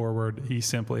drives them forward. He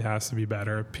simply has to be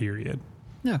better, period.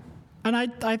 Yeah. And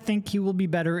I think he will be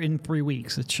better in 3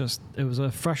 weeks. It was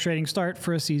a frustrating start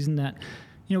for a season that,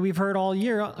 we've heard all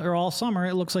year or all summer.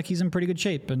 It looks like he's in pretty good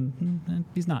shape, and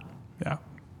he's not. Yeah.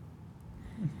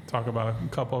 Talk about a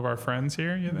couple of our friends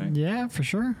here, you think? Yeah, for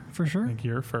sure. I think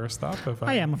you're first up.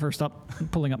 I am first up. I'm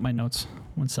pulling up my notes.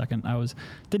 1 second.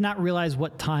 Did not realize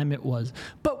what time it was.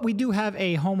 But we do have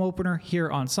a home opener here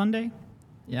on Sunday.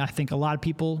 Yeah, I think a lot of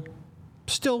people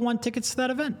still want tickets to that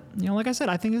event. Like I said,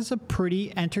 I think it's a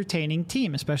pretty entertaining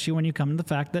team, especially when you come to the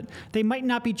fact that they might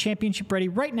not be championship ready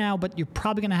right now, but you're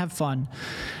probably going to have fun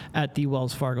at the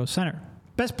Wells Fargo Center.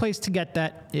 Best place to get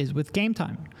that is with Game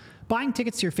Time. Buying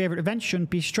tickets to your favorite event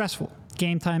shouldn't be stressful.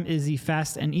 Game Time is the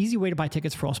fast and easy way to buy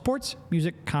tickets for all sports,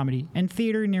 music, comedy, and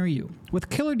theater near you. With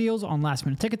killer deals on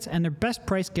last-minute tickets and their best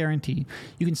price guarantee,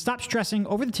 you can stop stressing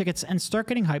over the tickets and start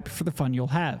getting hyped for the fun you'll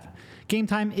have. Game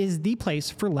Time is the place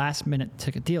for last-minute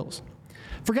ticket deals.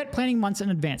 Forget planning months in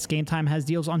advance. Game Time has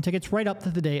deals on tickets right up to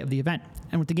the day of the event.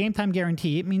 And with the Game Time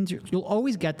guarantee, it means you'll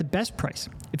always get the best price.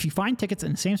 If you find tickets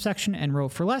in the same section and row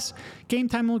for less, Game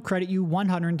Time will credit you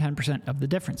 110% of the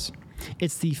difference.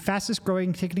 It's the fastest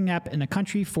growing ticketing app in the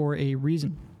country for a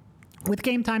reason. With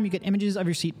Game Time, you get images of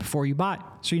your seat before you buy,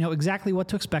 so you know exactly what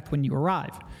to expect when you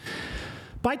arrive.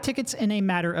 Buy tickets in a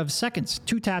matter of seconds,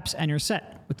 2 taps, and you're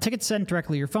set. With tickets sent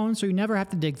directly to your phone, so you never have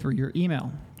to dig through your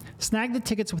email. Snag the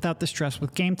tickets without the stress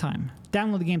with Game Time.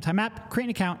 Download the Game Time app, create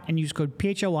an account, and use code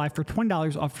PHLY for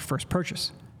 $20 off your first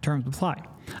purchase. Terms apply.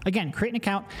 Again, create an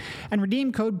account and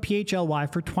redeem code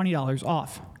PHLY for $20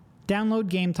 off. Download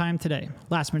Game Time today.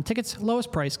 Last minute tickets,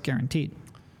 lowest price guaranteed.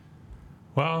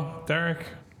 Well, Derek,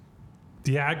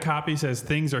 the ad copy says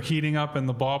things are heating up in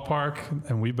the ballpark,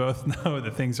 and we both know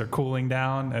that things are cooling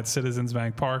down at Citizens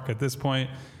Bank Park at this point.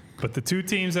 But the 2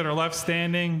 teams that are left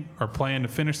standing are playing to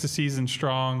finish the season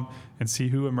strong and see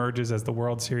who emerges as the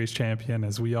World Series champion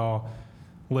as we all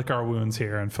lick our wounds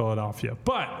here in Philadelphia.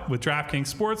 But with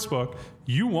DraftKings Sportsbook,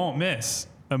 you won't miss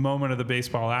a moment of the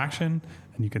baseball action,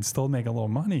 and you can still make a little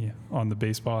money on the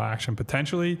baseball action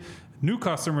potentially. New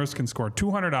customers can score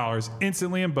 $200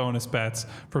 instantly in bonus bets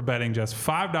for betting just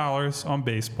 $5 on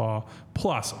baseball.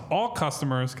 Plus, all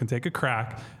customers can take a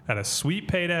crack at a sweet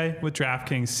payday with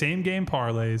DraftKings same-game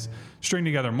parlays. String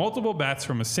together multiple bets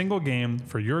from a single game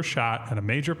for your shot at a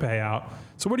major payout.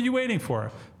 So what are you waiting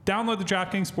for? Download the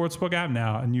DraftKings Sportsbook app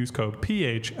now and use code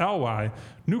PHLY.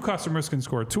 New customers can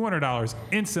score $200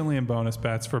 instantly in bonus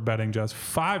bets for betting just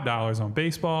 $5 on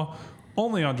baseball.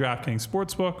 Only on DraftKings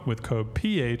Sportsbook with code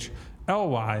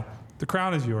PHLY. The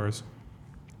crown is yours.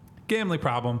 Gambling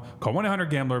problem? Call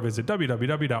 1-800-GAMBLER. Visit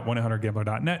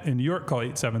www.1800gambler.net. In New York, call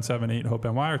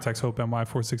 877-8-HOPE-NY or text HOPE-NY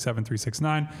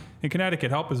 467-369. In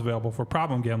Connecticut, help is available for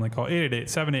problem gambling. Call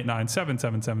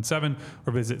 888-789-7777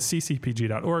 or visit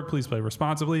ccpg.org. Please play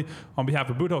responsibly. On behalf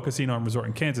of Boot Hill Casino and Resort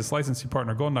in Kansas, licensee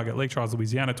partner Golden Nugget, Lake Charles,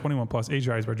 Louisiana, 21 plus, age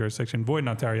varies by jurisdiction, void in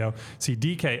Ontario. See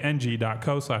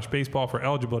dkng.co/baseball for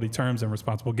eligibility terms and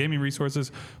responsible gaming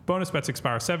resources. Bonus bets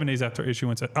expire 7 days after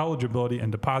issuance. Eligibility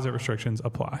and deposit restrictions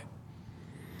apply.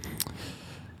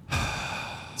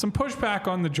 Some pushback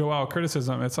on the Joel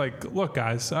criticism. It's like, look,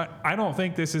 guys, I don't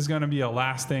think this is going to be a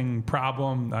lasting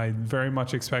problem. I very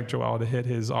much expect Joel to hit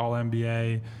his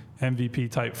All-NBA MVP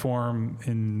type form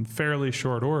in fairly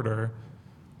short order.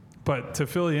 But to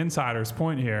Philly Insider's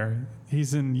point here,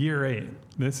 he's in year 8.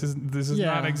 This is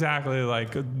not exactly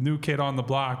like a new kid on the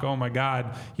block. Oh my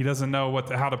God, he doesn't know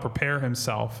how to prepare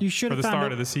himself for the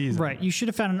start of the season. Right, you should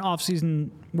have found an off-season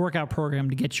workout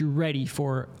program to get you ready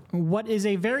for what is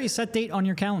a very set date on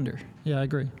your calendar. Yeah, I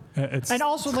agree. And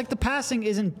also, like, the passing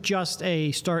isn't just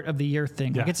a start of the year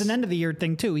thing. Like, it's an end of the year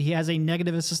thing too. He has a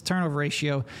negative assist turnover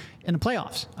ratio in the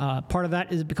playoffs. Part of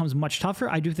that is it becomes much tougher.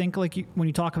 I do think, like, when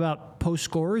you talk about post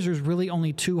scorers, there's really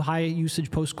only 2 high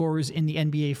usage post scorers in the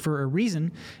NBA for a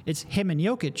reason. It's him and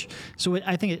Jokic. So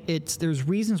I think there's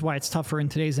reasons why it's tougher in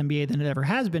today's NBA than it ever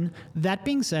has been. That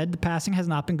being said, the passing has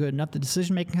not been good enough. The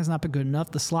decision making has not been good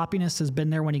enough. The sloppiness has been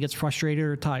there when he gets frustrated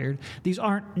or tired. These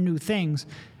aren't new things.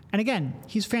 And again,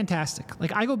 he's fantastic.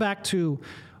 Like, I go back to,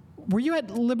 were you at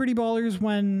Liberty Ballers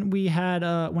when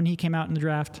he came out in the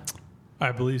draft?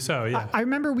 I believe so, yeah. I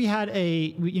remember we had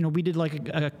we did like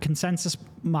a consensus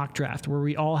mock draft where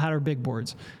we all had our big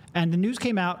boards. And the news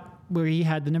came out where he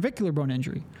had the navicular bone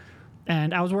injury.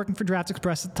 And I was working for Draft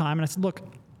Express at the time, and I said, look,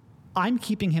 I'm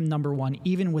keeping him number 1,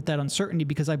 even with that uncertainty,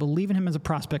 because I believe in him as a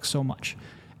prospect so much.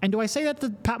 And do I say that to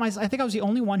pat myself? I think I was the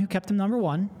only one who kept him number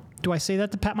 1. Do I say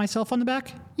that to pat myself on the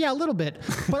back? Yeah, a little bit.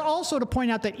 But also to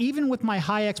point out that even with my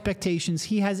high expectations,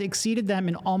 he has exceeded them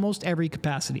in almost every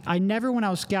capacity. I never, when I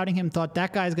was scouting him, thought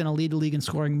that guy's going to lead the league in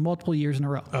scoring multiple years in a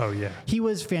row. Oh, yeah. He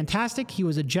was fantastic. He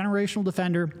was a generational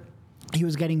defender. He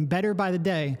was getting better by the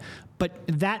day. But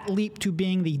that leap to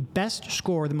being the best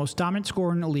scorer, the most dominant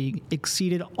scorer in the league,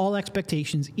 exceeded all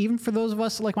expectations, even for those of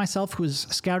us like myself who was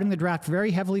scouting the draft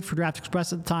very heavily for Draft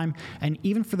Express at the time, and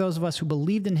even for those of us who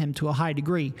believed in him to a high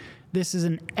degree. This is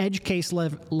an edge case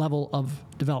level of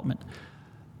development.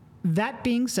 That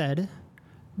being said,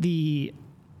 the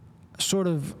sort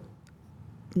of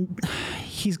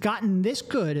he's gotten this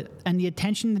good, and the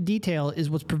attention to detail is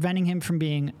what's preventing him from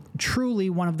being truly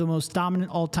one of the most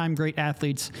dominant all-time great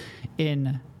athletes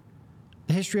in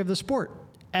the history of the sport.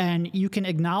 And you can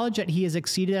acknowledge that he has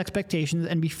exceeded expectations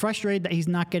and be frustrated that he's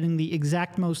not getting the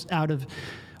exact most out of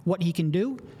what he can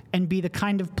do and be the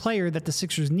kind of player that the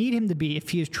Sixers need him to be if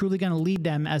he is truly going to lead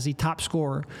them as the top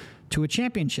scorer to a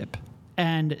championship.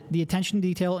 And the attention to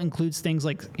detail includes things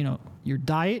like, your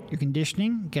diet, your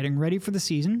conditioning, getting ready for the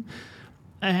season,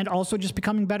 and also just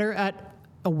becoming better at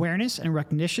awareness and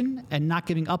recognition and not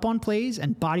giving up on plays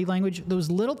and body language. Those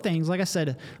little things, like I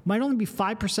said, might only be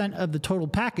 5% of the total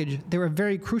package. They're a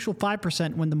very crucial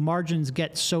 5% when the margins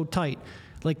get so tight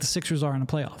like the Sixers are in the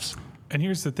playoffs. And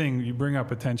here's the thing, you bring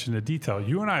up attention to detail.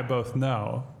 You and I both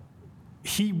know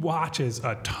he watches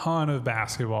a ton of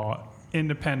basketball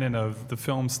independent of the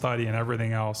film study and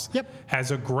everything else. Yep.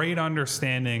 Has a great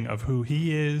understanding of who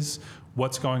he is,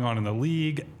 what's going on in the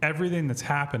league, everything that's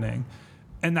happening.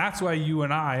 And that's why you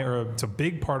and I, or it's a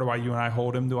big part of why you and I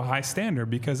hold him to a high standard,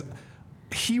 because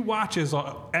he watches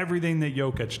everything that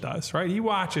Jokic does, right? He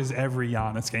watches every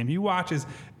Giannis game. He watches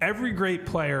every great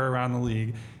player around the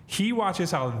league. He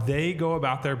watches how they go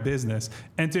about their business.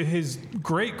 And to his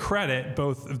great credit,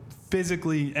 both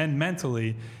physically and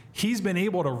mentally, he's been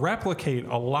able to replicate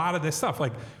a lot of this stuff.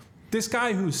 Like, this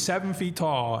guy who's 7 feet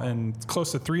tall and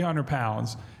close to 300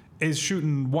 pounds is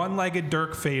shooting one-legged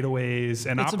Dirk fadeaways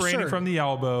and operating from the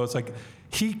elbows. Like,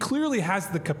 he clearly has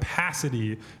the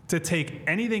capacity to take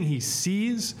anything he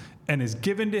sees and is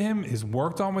given to him, is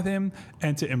worked on with him,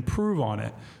 and to improve on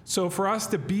it. So for us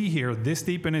to be here this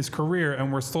deep in his career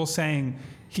and we're still saying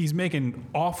he's making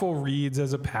awful reads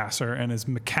as a passer and is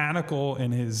mechanical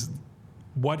in his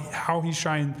how he's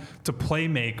trying to play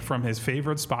make from his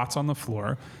favorite spots on the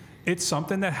floor, it's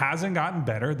something that hasn't gotten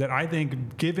better, that I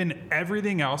think, given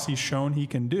everything else he's shown he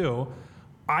can do,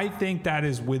 I think that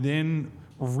is within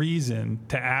reason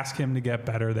to ask him to get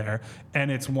better there. And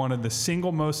it's one of the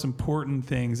single most important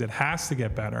things that has to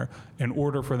get better in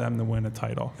order for them to win a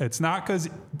title. It's not because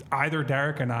either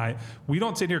Derek and we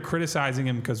don't sit here criticizing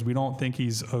him because we don't think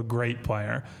he's a great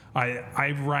player.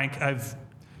 I've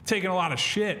taken a lot of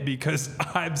shit because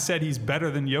I've said he's better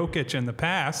than Jokic in the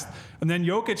past. And then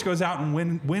Jokic goes out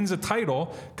and wins a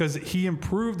title because he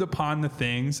improved upon the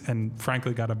things and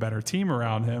frankly got a better team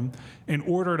around him in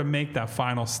order to make that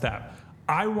final step.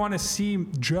 I want to see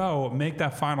Joe make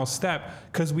that final step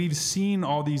because we've seen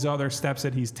all these other steps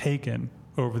that he's taken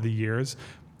over the years.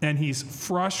 And he's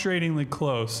frustratingly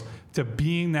close to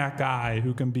being that guy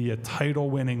who can be a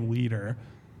title-winning leader.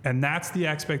 And that's the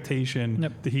expectation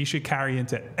that he should carry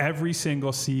into every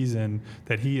single season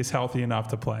that he is healthy enough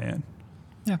to play in.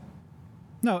 Yeah.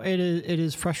 No, it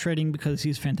is frustrating because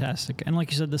he's fantastic. And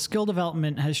like you said, the skill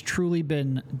development has truly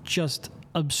been just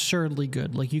absurdly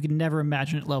good. Like, you can never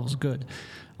imagine it levels good.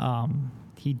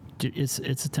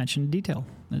 It's attention to detail.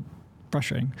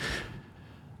 Frustrating.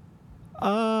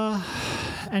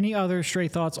 Any other stray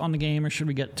thoughts on the game, or should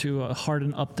we get to a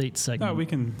Harden update segment? No, we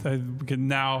can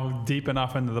now deep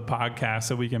enough into the podcast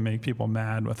so we can make people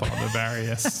mad with all the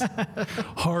various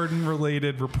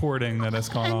Harden-related reporting that has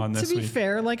gone on this week. To be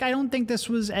fair, like, I don't think this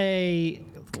was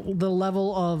the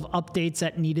level of updates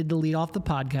that needed to lead off the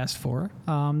podcast for.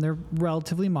 They're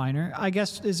relatively minor. I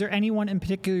guess, is there anyone in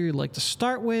particular you'd like to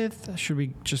start with? Should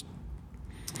we just...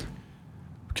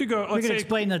 We could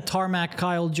explain the Tarmac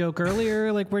Kyle joke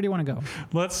earlier. Like, where do you want to go?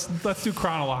 Let's do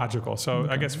chronological. So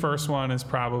okay. I guess first one is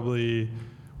probably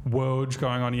Woj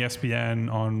going on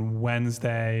ESPN on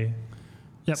Wednesday,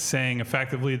 saying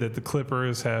effectively that the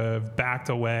Clippers have backed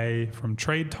away from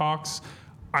trade talks.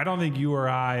 I don't think you or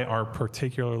I are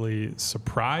particularly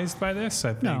surprised by this.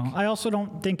 No, I also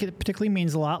don't think it particularly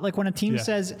means a lot. Like, when a team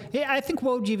says, I think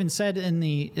Woj even said in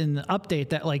the update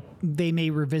that, like, they may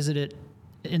revisit it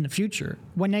in the future.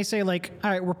 When they say, like,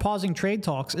 all right, we're pausing trade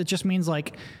talks, it just means,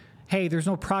 like, hey, there's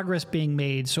no progress being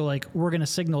made, so, like, we're going to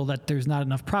signal that there's not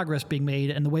enough progress being made,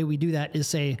 and the way we do that is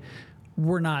say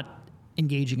we're not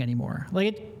engaging anymore.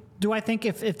 Like, do I think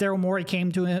if Daryl Morey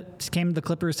came to the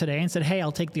Clippers today and said, hey,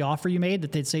 I'll take the offer you made,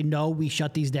 that they'd say, no, we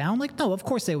shut these down? Like, no, of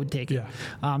course they would take it.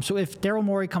 So if Daryl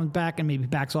Morey comes back and maybe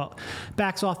backs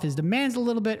off his demands a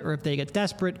little bit, or if they get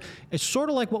desperate, it's sort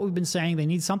of like what we've been saying. They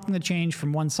need something to change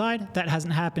from one side. That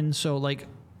hasn't happened. So, like,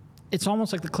 it's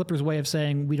almost like the Clippers' way of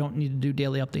saying we don't need to do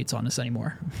daily updates on this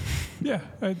anymore. Yeah,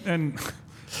 and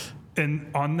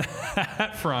on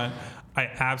that front, I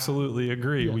absolutely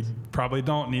agree. Yes. We probably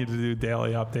don't need to do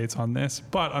daily updates on this,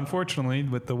 but unfortunately,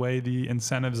 with the way the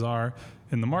incentives are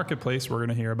in the marketplace, we're going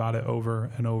to hear about it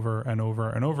over and over and over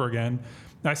and over again.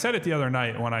 Now, I said it the other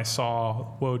night when I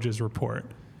saw Woj's report.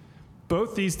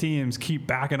 Both these teams keep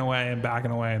backing away and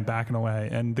backing away and backing away.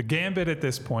 And the gambit at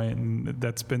this point, and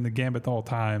that's been the gambit the whole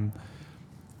time,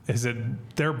 is that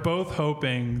they're both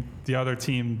hoping the other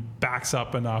team backs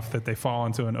up enough that they fall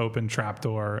into an open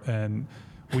trapdoor and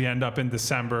we end up in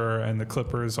December and the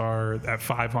Clippers are at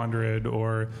 500,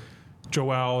 or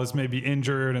Joel is maybe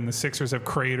injured and the Sixers have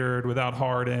cratered without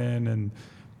Harden and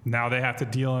now they have to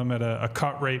deal him at a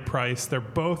cut rate price. They're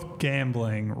both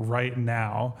gambling right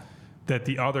now that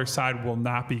the other side will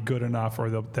not be good enough, or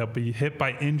they'll be hit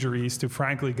by injuries to,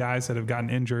 frankly, guys that have gotten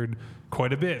injured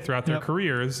quite a bit throughout their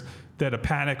careers, that a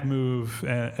panic move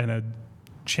and a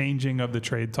changing of the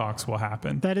trade talks will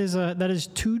happen. That is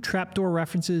two trapdoor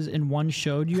references in one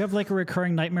show. Do you have, like, a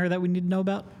recurring nightmare that we need to know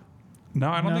about? No,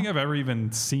 I don't think I've ever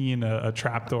even seen a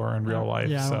trapdoor in real life,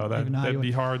 so that'd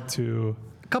be hard to...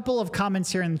 Couple of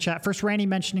comments here in the chat. First, Randy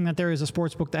mentioning that there is a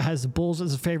sports book that has the Bulls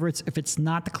as the favorites if it's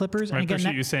not the Clippers. I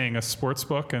appreciate you saying a sports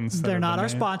book instead. They're not our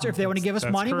sponsor. If they want to give us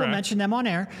money, we'll mention them on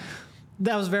air.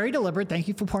 That was very deliberate. Thank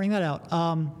you for pointing that out.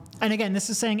 And again, this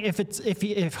is saying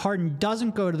if Harden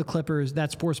doesn't go to the Clippers,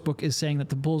 that sports book is saying that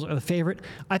the Bulls are the favorite.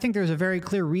 I think there's a very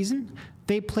clear reason.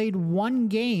 They played one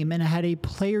game and had a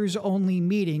players-only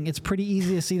meeting. It's pretty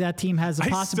easy to see that team has a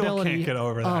possibility. I still can't get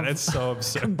over that. It's so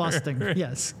absurd. Combusting,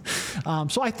 yes.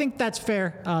 So I think that's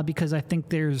fair because I think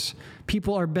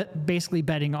people are basically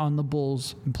betting on the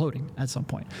Bulls imploding at some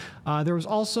point. There was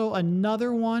also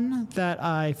another one that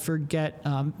I forget.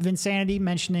 Vinsanity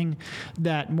mentioning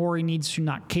that Morey needs to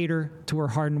not cater to where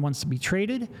Harden wants to be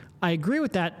traded. I agree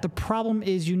with that. The problem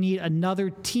is you need another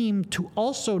team to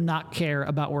also not care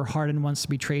about where Harden wants to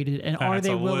be traded. And are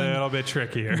they willing? That's a little bit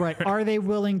trickier. Right. Are they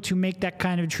willing to make that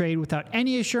kind of trade without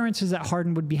any assurances that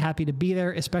Harden would be happy to be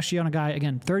there, especially on a guy,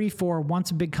 again, 34, wants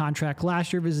a big contract,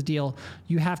 last year of his deal.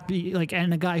 You have to be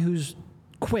and a guy who's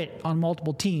quit on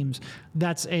multiple teams.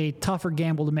 That's a tougher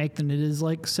gamble to make than it is,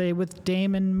 like, say, with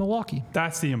Dame in Milwaukee.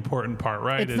 That's the important part,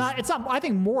 right? It's not. I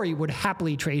think Morey would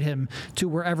happily trade him to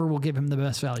wherever will give him the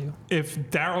best value. If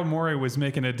Daryl Morey was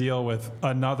making a deal with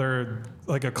another,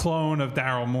 like a clone of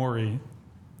Daryl Morey,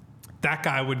 that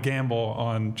guy would gamble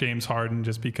on James Harden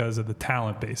just because of the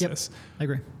talent basis. Yep, I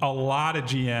agree. A lot of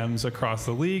GMs across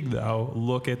the league, though,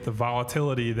 look at the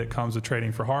volatility that comes with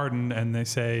trading for Harden, and they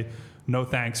say, no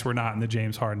thanks, we're not in the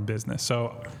James Harden business.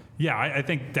 So, yeah, I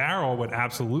think Daryl would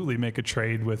absolutely make a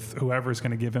trade with whoever's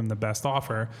going to give him the best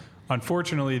offer.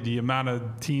 Unfortunately, the amount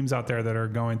of teams out there that are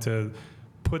going to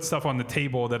put stuff on the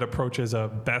table that approaches a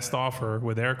best offer,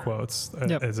 with air quotes,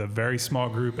 is a very small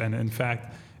group. And, in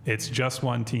fact, it's just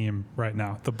one team right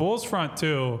now. The Bulls front,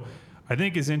 too, I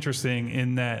think is interesting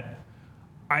in that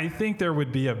I think there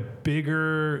would be a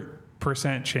bigger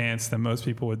percent chance than most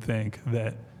people would think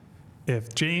that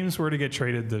if James were to get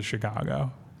traded to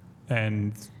Chicago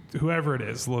and whoever it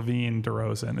is, LaVine,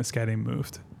 DeRozan, is getting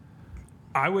moved,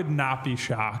 I would not be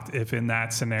shocked if in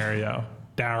that scenario,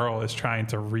 Daryl is trying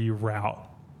to reroute,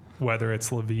 whether it's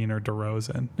LaVine or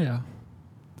DeRozan,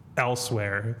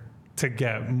 elsewhere to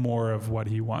get more of what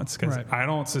he wants. Because I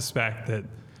don't suspect that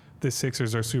the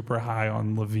Sixers are super high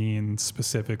on LaVine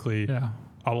specifically. Yeah.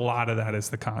 A lot of that is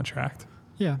the contract.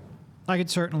 Yeah. I could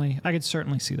certainly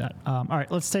see that. All right,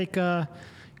 let's take a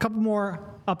couple more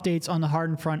updates on the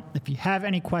Harden front. If you have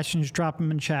any questions, drop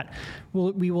them in chat.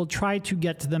 We will try to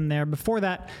get to them there. Before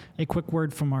that, a quick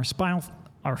word from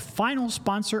our final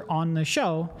sponsor on the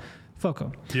show,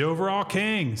 FOCO. The overall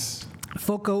kings.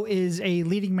 FOCO is a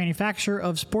leading manufacturer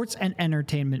of sports and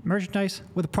entertainment merchandise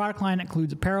with a product line that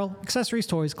includes apparel, accessories,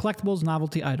 toys, collectibles,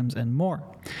 novelty items, and more.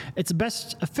 It's the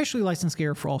best officially licensed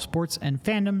gear for all sports and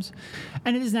fandoms,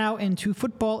 and it is now into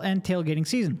football and tailgating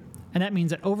season. And that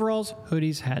means that overalls,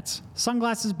 hoodies, hats,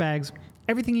 sunglasses, bags,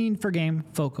 everything you need for a game,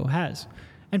 FOCO has.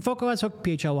 And FOCO has hooked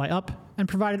PHLY up and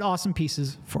provided awesome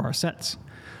pieces for our sets.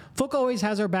 FOCO always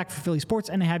has our back for Philly sports,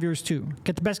 and they have yours too.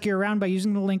 Get the best gear around by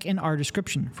using the link in our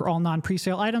description. For all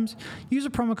non-presale items, use a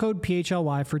promo code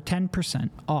PHLY for 10%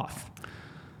 off.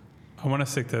 I want to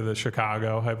stick to the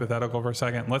Chicago hypothetical for a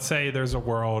second. Let's say there's a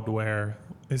world where,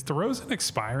 is DeRozan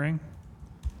expiring?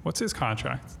 What's his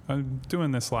contract? I'm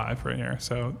doing this live right here,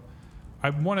 so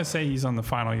I want to say he's on the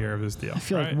final year of his deal. I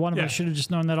feel like one of us should have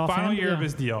just known that offhand. Final year of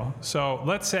his deal. So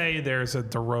let's say there's a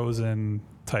DeRozan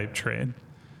type trade.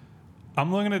 I'm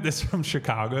looking at this from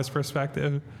Chicago's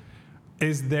perspective.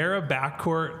 Is there a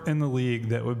backcourt in the league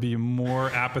that would be more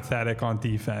apathetic on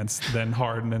defense than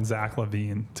Harden and Zach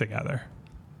LaVine together?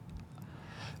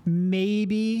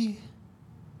 Maybe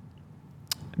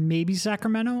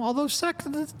Sacramento, although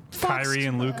Kyrie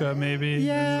and Luka, maybe.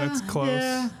 Yeah, that's close.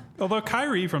 Yeah. Although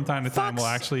Kyrie from time to time will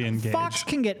actually engage. Fox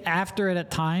can get after it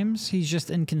at times. He's just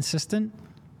inconsistent.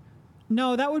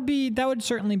 No, that would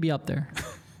certainly be up there.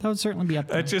 That would certainly be up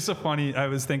there. It's just I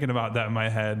was thinking about that in my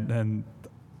head, and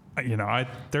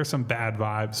there's some bad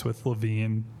vibes with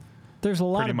LaVine. There's a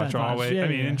lot pretty of much bad always.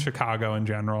 Vibes. In Chicago in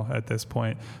general at this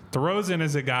point. DeRozan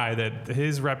is a guy that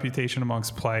his reputation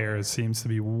amongst players seems to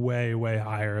be way, way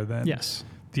higher than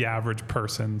the average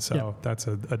person. So that's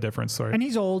a different story. And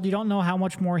he's old. You don't know how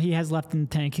much more he has left in the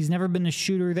tank. He's never been the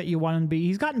shooter that you want him to be.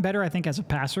 He's gotten better, I think, as a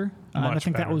passer. I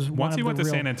think better. That was once he went to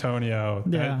San Antonio,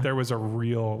 there was a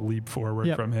real leap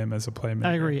forward from him as a playmaker.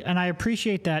 I agree. And I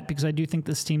appreciate that because I do think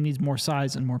this team needs more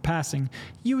size and more passing.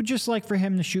 You would just like for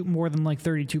him to shoot more than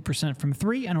 32% from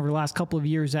three. And over the last couple of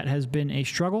years, that has been a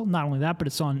struggle. Not only that, but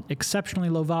it's on exceptionally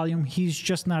low volume. He's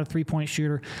just not a three-point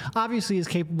shooter. Obviously, he's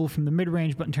capable from the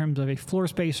mid-range, but in terms of a floor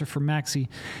spacer for Maxey,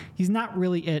 he's not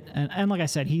really it. And like I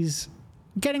said, he's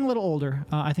getting a little older.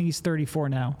 I think he's 34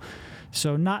 now.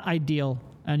 So not ideal.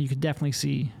 And you could definitely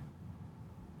see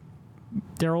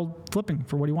Daryl flipping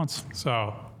for what he wants.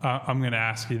 So I'm going to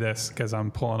ask you this because I'm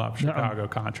pulling up Chicago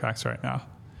contracts right now.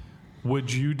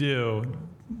 Would you do,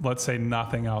 let's say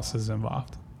nothing else is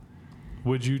involved,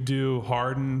 would you do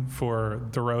Harden for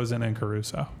DeRozan and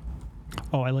Caruso?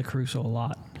 Oh, I like Caruso a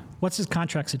lot. What's his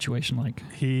contract situation like?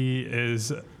 He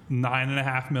is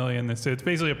 $9.5 million. It's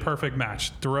basically a perfect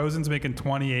match. DeRozan's making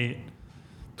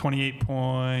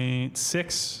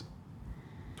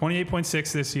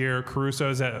 28.6 this year.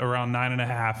 Caruso's at around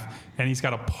 9.5, and he's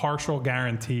got a partial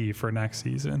guarantee for next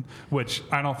season, which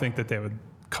I don't think that they would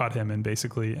cut him in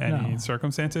basically any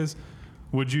circumstances.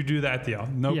 Would you do that deal?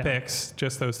 No picks,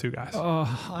 just those two guys. Oh,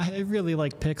 I really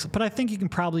like picks, but I think you can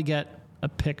probably get a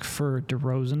pick for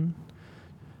DeRozan.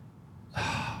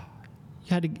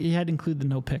 You had to include the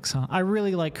no picks, huh? I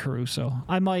really like Caruso.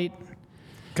 I might.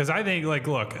 Because I think,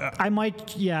 look. I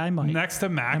might. Yeah, I might. Next to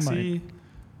Maxey,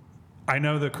 I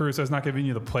know that Caruso's not giving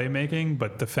you the playmaking,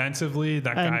 but defensively,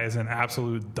 that guy is an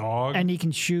absolute dog. And he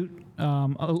can shoot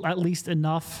at least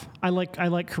enough. I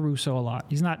like Caruso a lot.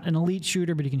 He's not an elite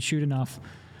shooter, but he can shoot enough.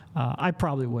 I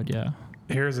probably would, yeah.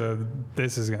 This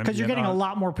is going to be because you're getting a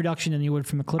lot more production than you would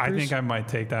from the Clippers. I think I might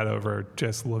take that over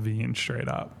just Levine straight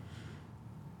up.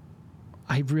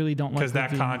 I really don't like because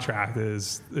that contract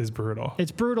is brutal.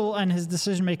 It's brutal, and his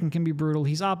decision making can be brutal.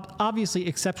 He's obviously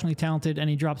exceptionally talented, and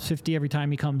he drops 50 every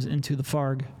time he comes into the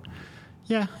Farg.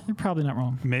 Yeah, you're probably not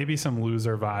wrong. Maybe some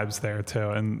loser vibes there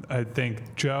too, and I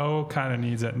think Joe kind of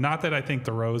needs it. Not that I think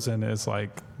DeRozan is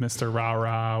like Mr. Rah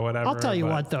Rah, whatever. I'll tell you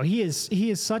what, though, he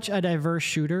is such a diverse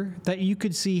shooter that you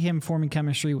could see him forming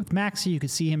chemistry with Maxey. You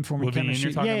could see him forming Levine,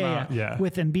 chemistry, yeah,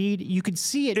 with Embiid. You could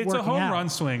see it. It's working a home out. run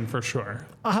swing for sure.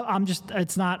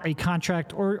 It's not a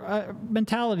contract or a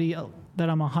mentality that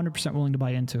I'm 100% willing to buy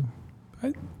into.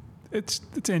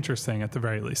 It's interesting at the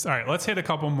very least. All right, let's hit a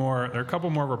couple more. There are a couple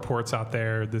more reports out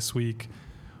there this week.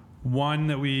 One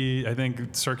that I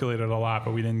think circulated a lot,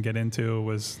 but we didn't get into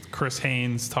was Chris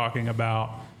Haynes talking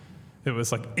about it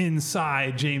was like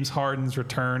inside James Harden's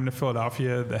return to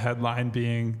Philadelphia. The headline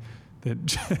being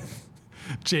that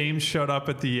James showed up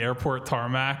at the airport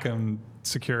tarmac and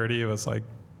security was like,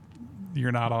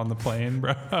 "You're not on the plane,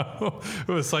 bro."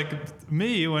 It was like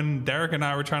me when Derek and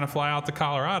I were trying to fly out to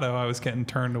Colorado. I was getting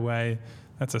turned away.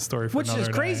 That's a story for another day. Which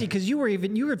is crazy because you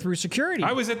were through security.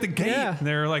 I was at the gate. Yeah. And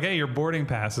they were like, "Hey, your boarding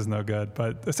pass is no good."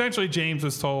 But essentially, James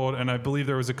was told, and I believe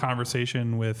there was a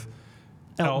conversation with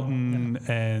Elton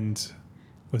and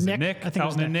was it Nick? I think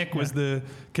Elton and Nick was the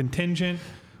contingent.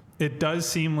 It does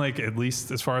seem like, at least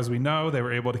as far as we know, they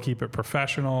were able to keep it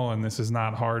professional, and this is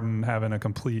not Harden having a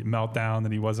complete meltdown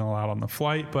that he wasn't allowed on the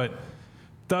flight, but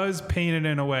does paint it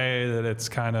in a way that it's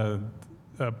kind of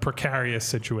a precarious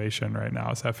situation right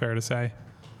now. Is that fair to say?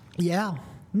 Yeah.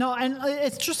 No, and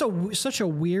it's just such a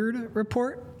weird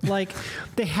report. Like,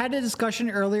 they had a discussion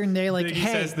earlier in the day, like, he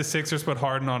says the Sixers put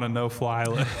Harden on a no-fly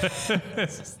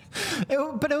list.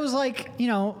 But it was like,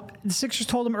 the Sixers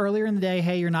told him earlier in the day,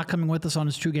 hey, you're not coming with us on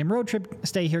this 2-game road trip.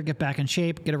 Stay here, get back in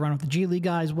shape, get a run with the G League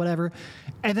guys, whatever.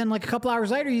 And then, like, a couple hours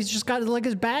later, he's just got, like,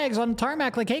 his bags on the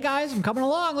tarmac, like, hey, guys, I'm coming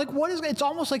along. Like, it's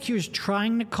almost like he was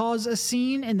trying to cause a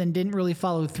scene and then didn't really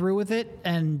follow through with it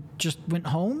and just went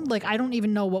home. Like, I don't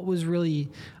even know what was really...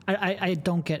 I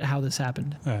don't get how this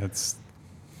happened.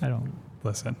 I don't.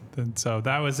 Listen, and so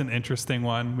that was an interesting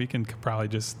one. We can probably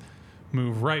just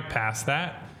move right past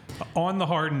that. On the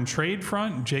Harden trade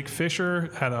front, Jake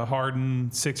Fisher had a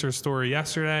Harden Sixers story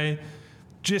yesterday.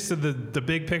 Just the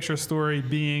big picture story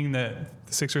being that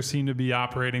the Sixers seem to be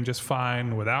operating just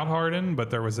fine without Harden, but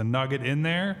there was a nugget in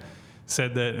there.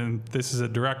 Said that, and this is a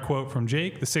direct quote from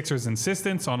Jake, the Sixers'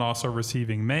 insistence on also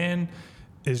receiving Man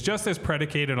is just as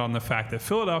predicated on the fact that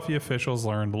Philadelphia officials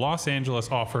learned Los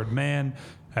Angeles offered Man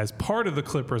as part of the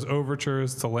Clippers'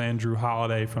 overtures to land Drew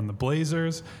Holiday from the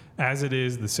Blazers, as it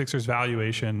is the Sixers'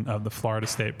 valuation of the Florida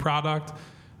State product.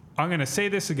 I'm going to say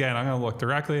this again. I'm going to look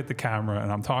directly at the camera,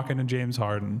 and I'm talking to James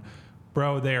Harden.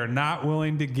 Bro, they are not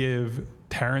willing to give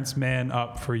Terrence Mann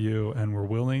up for you, and we're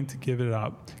willing to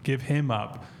give him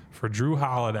up for Drew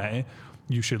Holiday.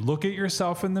 You should look at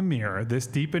yourself in the mirror this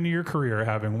deep into your career,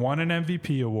 having won an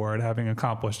MVP award, having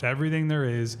accomplished everything there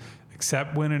is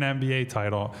except win an NBA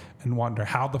title, and wonder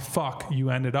how the fuck you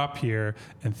ended up here,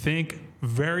 and think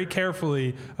very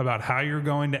carefully about how you're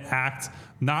going to act,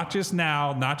 not just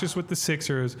now, not just with the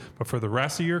Sixers, but for the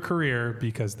rest of your career,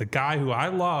 because the guy who I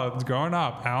loved growing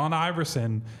up, Allen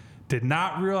Iverson, did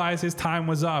not realize his time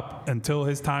was up until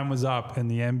his time was up in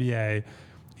the NBA.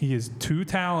 He is too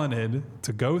talented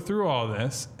to go through all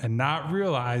this and not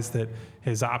realize that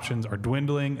his options are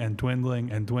dwindling and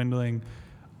dwindling and dwindling.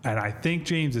 And I think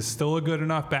James is still a good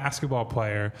enough basketball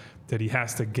player that he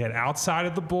has to get outside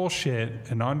of the bullshit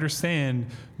and understand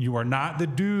you are not the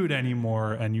dude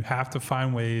anymore, and you have to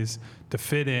find ways to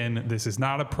fit in. This is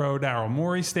not a pro Daryl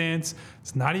Morey stance.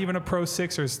 It's not even a pro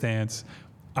Sixers stance.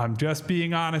 I'm just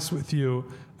being honest with you,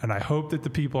 and I hope that the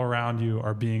people around you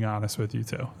are being honest with you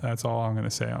too. That's all I'm going to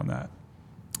say on that.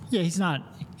 Yeah, he's not.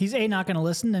 He's A, not going to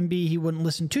listen, and B, he wouldn't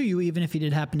listen to you even if he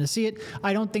did happen to see it.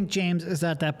 I don't think James is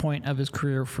at that point of his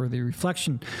career for the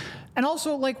reflection. And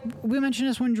also, like we mentioned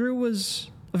this when Drew was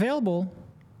available,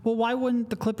 well, why wouldn't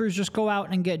the Clippers just go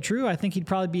out and get Drew? I think he'd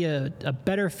probably be a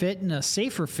better fit and a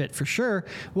safer fit for sure.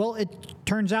 Well, it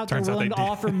turns out they're willing to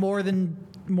offer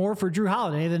more for Drew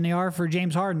Holiday than they are for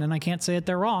James Harden, and I can't say that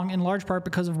they're wrong, in large part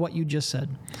because of what you just said.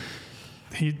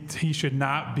 He should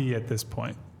not be at this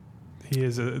point.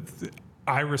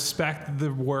 I respect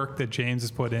the work that James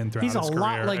has put in throughout his career. He's a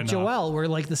lot like Joel, where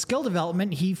like the skill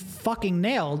development he fucking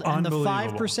nailed, and the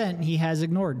 5% he has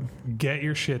ignored. Get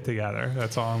your shit together.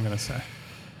 That's all I'm going to say.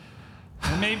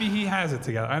 And maybe he has it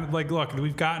together. Look,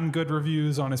 we've gotten good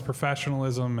reviews on his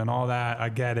professionalism and all that. I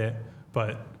get it.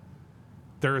 But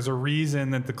there is a reason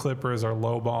that the Clippers are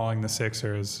lowballing the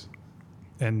Sixers,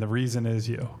 and the reason is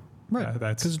you. Right.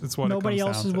 That's what it comes down to. Nobody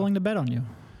else is willing to bet on you.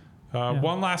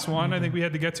 One last one I think we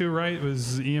had to get to, right? It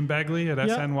was Ian Begley at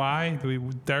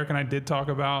SNY. Derek and I did talk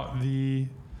about the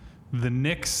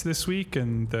Knicks this week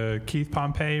and the Keith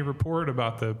Pompey report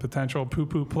about the potential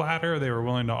poo-poo platter they were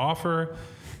willing to offer.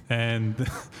 And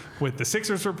with the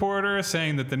Sixers reporter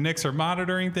saying that the Knicks are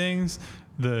monitoring things,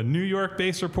 the New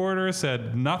York-based reporter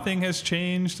said nothing has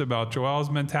changed about Joel's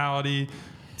mentality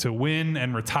to win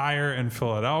and retire in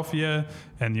Philadelphia.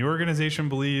 And the organization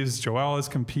believes Joel is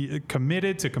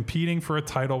committed to competing for a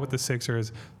title with the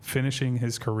Sixers, finishing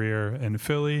his career in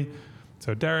Philly.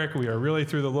 So, Derek, we are really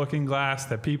through the looking glass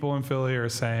that people in Philly are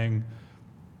saying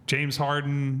Joel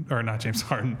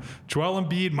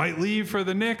Embiid might leave for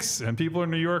the Knicks, and people in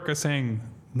New York are saying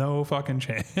no fucking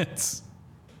chance.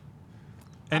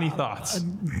 Any thoughts?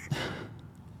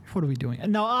 What are we doing?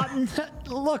 No,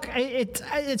 look,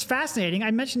 it's fascinating.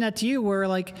 I mentioned that to you where,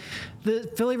 like, the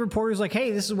Philly reporter's like,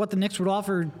 hey, this is what the Knicks would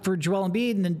offer for Joel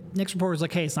Embiid, and the Knicks reporter's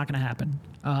like, hey, it's not going to happen.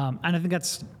 And I think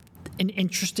that's an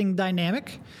interesting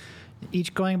dynamic,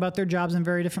 each going about their jobs in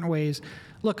very different ways.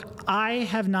 Look, I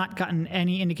have not gotten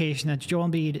any indication that Joel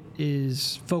Embiid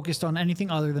is focused on anything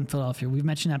other than Philadelphia. We've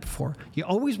mentioned that before. You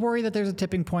always worry that there's a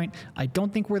tipping point. I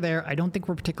don't think we're there. I don't think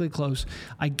we're particularly close.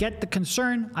 I get the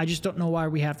concern. I just don't know why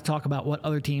we have to talk about what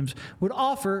other teams would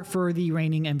offer for the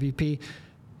reigning MVP.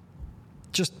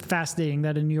 Just fascinating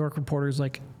that a New York reporter is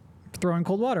like throwing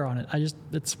cold water on it.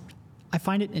 I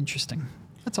find it interesting.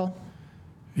 That's all.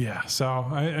 Yeah, so,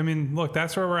 I mean, look,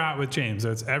 that's where we're at with James.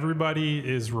 Everybody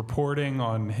is reporting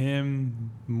on him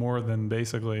more than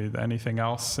basically anything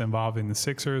else involving the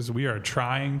Sixers. We are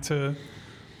trying to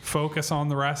focus on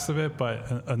the rest of it,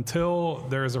 but until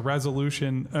there's a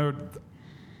resolution, or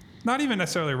not even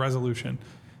necessarily a resolution,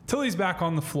 until he's back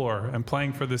on the floor and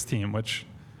playing for this team, which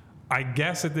I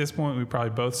guess at this point we probably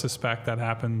both suspect that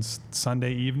happens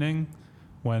Sunday evening,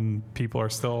 when people are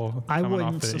still coming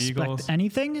off the Eagles. I wouldn't suspect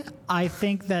anything. I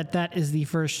think that is the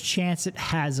first chance it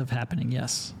has of happening,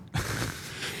 yes.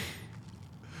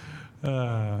 All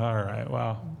right,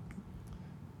 well,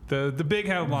 the big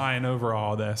headline over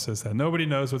all this is that nobody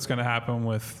knows what's going to happen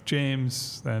with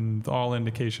James, and all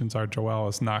indications are Joel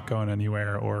is not going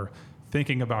anywhere or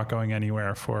thinking about going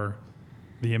anywhere for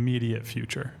the immediate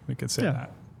future. We could say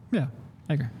that. Yeah,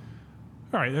 I agree.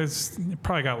 All right, there's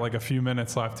probably got like a few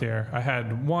minutes left here. I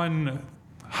had one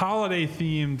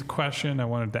holiday-themed question I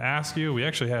wanted to ask you. We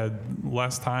actually had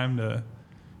less time to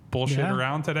bullshit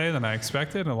around today than I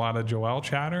expected. A lot of Joel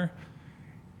chatter.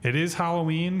 It is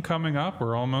Halloween coming up.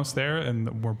 We're almost there,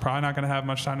 and we're probably not going to have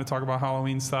much time to talk about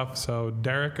Halloween stuff. So,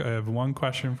 Derek, I have one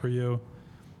question for you.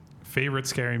 Favorite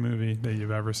scary movie that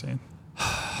you've ever seen?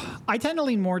 I tend to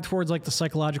lean more towards like the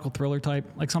psychological thriller type,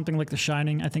 like something like The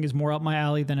Shining. I think is more up my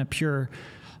alley than a pure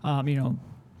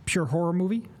horror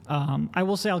movie. I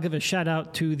will say I'll give a shout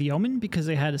out to The Omen because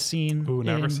they had a scene. Ooh,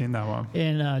 never seen that one.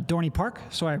 In Dorney Park,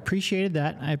 so I appreciated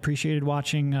that. I appreciated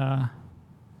watching. I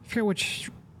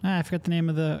forgot the name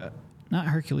of the. Not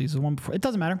Hercules, the one before. It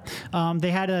doesn't matter.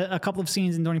 They had a couple of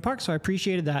scenes in Dorney Park, so I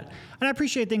appreciated that. And I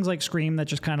appreciate things like Scream that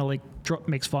just kind of like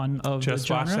makes fun of the genre. Just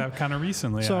watched that kind of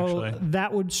recently, actually. So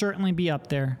that would certainly be up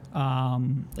there.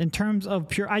 In terms of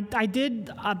pure, I did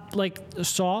like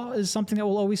Saw is something that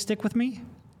will always stick with me.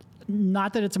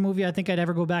 Not that it's a movie I think I'd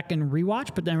ever go back and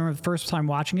rewatch, but I remember the first time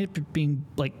watching it being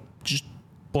like just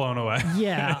blown away.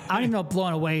 Yeah, I don't even know,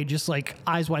 blown away, just like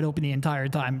eyes wide open the entire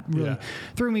time. Really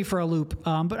threw me for a loop.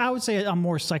 But I would say I'm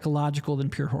more psychological than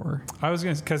pure horror. I was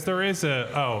going to, because there is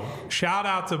shout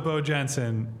out to Bo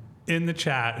Jensen in the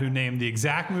chat who named the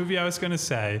exact movie I was going to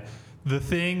say. The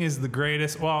Thing is the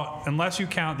greatest, well, unless you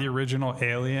count the original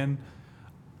Alien,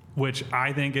 which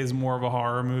I think is more of a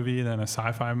horror movie than a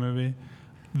sci-fi movie.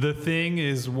 The Thing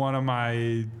is one of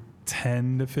my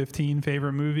 10 to 15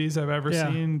 favorite movies I've ever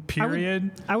seen,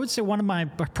 period. I would say one of my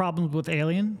problems with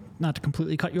Alien, not to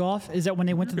completely cut you off, is that when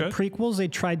they went to the prequels, they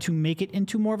tried to make it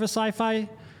into more of a sci-fi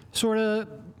sort of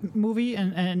movie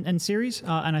and series,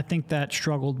 and I think that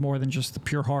struggled more than just the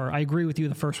pure horror. I agree with you,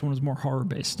 the first one was more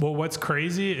horror-based. Well, what's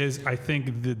crazy is I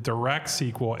think the direct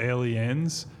sequel,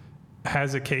 Aliens,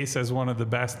 has a case as one of the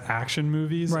best action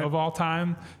movies of all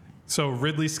time. So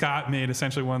Ridley Scott made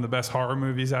essentially one of the best horror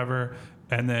movies ever,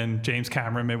 and then James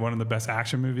Cameron made one of the best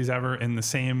action movies ever in the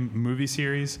same movie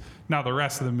series. Now, the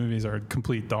rest of the movies are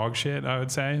complete dog shit, I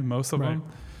would say, most of them.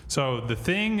 So The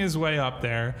Thing is way up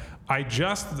there. I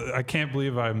can't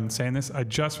believe I'm saying this, I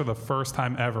just for the first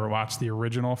time ever watched the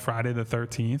original Friday the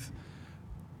 13th.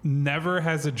 Never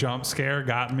has a jump scare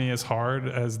gotten me as hard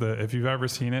as if you've ever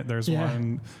seen it, there's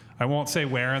one, I won't say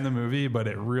where in the movie, but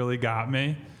it really got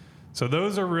me. So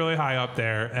those are really high up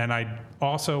there. And I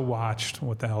also watched,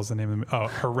 what the hell's the name of the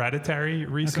movie? Hereditary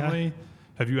recently. Okay.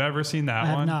 Have you ever seen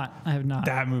that one? I have not.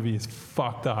 That movie is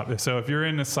fucked up. So if you're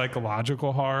into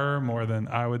psychological horror more than,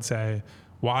 I would say,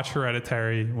 watch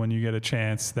Hereditary when you get a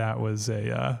chance. That was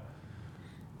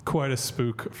quite a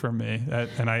spook for me.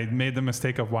 And I made the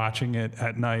mistake of watching it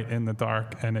at night in the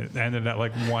dark, and it ended at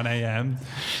like 1 a.m. And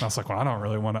I was like, well, I don't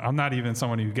really want to. I'm not even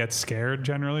someone who gets scared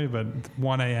generally, but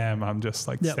 1 a.m. I'm just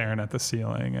like staring at the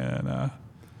ceiling. And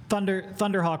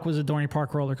Thunderhawk was a Dorney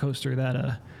Park roller coaster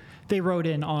that they rode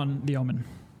in on The Omen.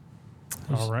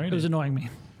 All right. It was annoying me.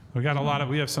 We got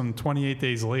we have some 28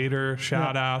 Days Later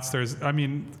shout outs.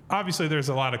 Obviously there's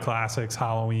a lot of classics,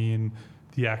 Halloween,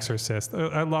 The Exorcist.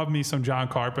 I love me some John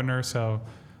Carpenter, so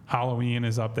Halloween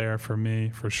is up there for me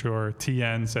for sure.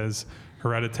 TN says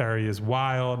Hereditary is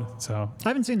wild. So I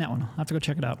haven't seen that one. I'll have to go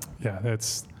check it out. Yeah,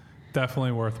 that's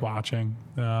definitely worth watching.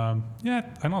 I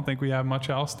don't think we have much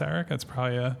else, Derek. That's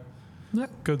probably a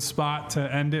good spot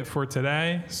to end it for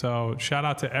today. So shout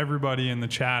out to everybody in the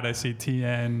chat. I see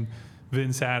TN,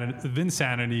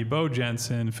 Vinsanity, Bo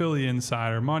Jensen, Philly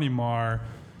Insider, Money Mar,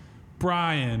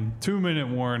 Brian, 2 Minute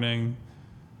Warning.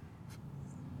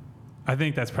 I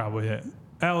think that's probably it.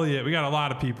 Elliot, we got a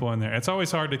lot of people in there. It's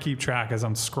always hard to keep track as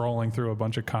I'm scrolling through a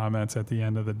bunch of comments at the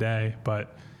end of the day.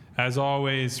 But as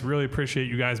always, really appreciate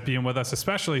you guys being with us,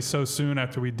 especially so soon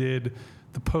after we did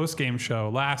the post-game show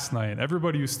last night.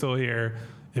 Everybody who's still here,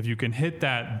 if you can hit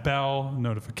that bell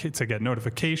to get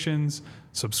notifications,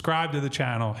 subscribe to the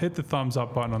channel, hit the thumbs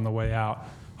up button on the way out.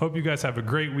 Hope you guys have a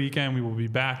great weekend. We will be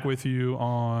back with you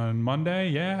on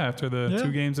Monday, after the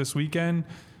 2 games this weekend.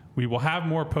 We will have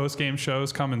more post-game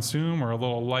shows coming soon. We're a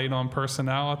little light on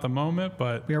personnel at the moment,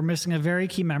 but we are missing a very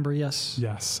key member, yes.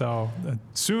 Yes, so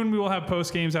soon we will have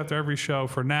post-games after every show.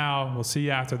 For now, we'll see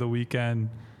you after the weekend.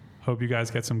 Hope you guys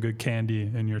get some good candy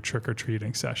in your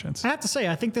trick-or-treating sessions. I have to say,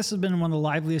 I think this has been one of the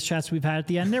liveliest chats we've had at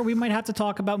the end there. We might have to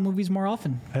talk about movies more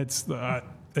often.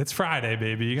 It's Friday,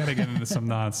 baby. You got to get into some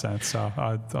nonsense. So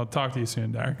I'll talk to you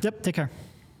soon, Derek. Yep, take care.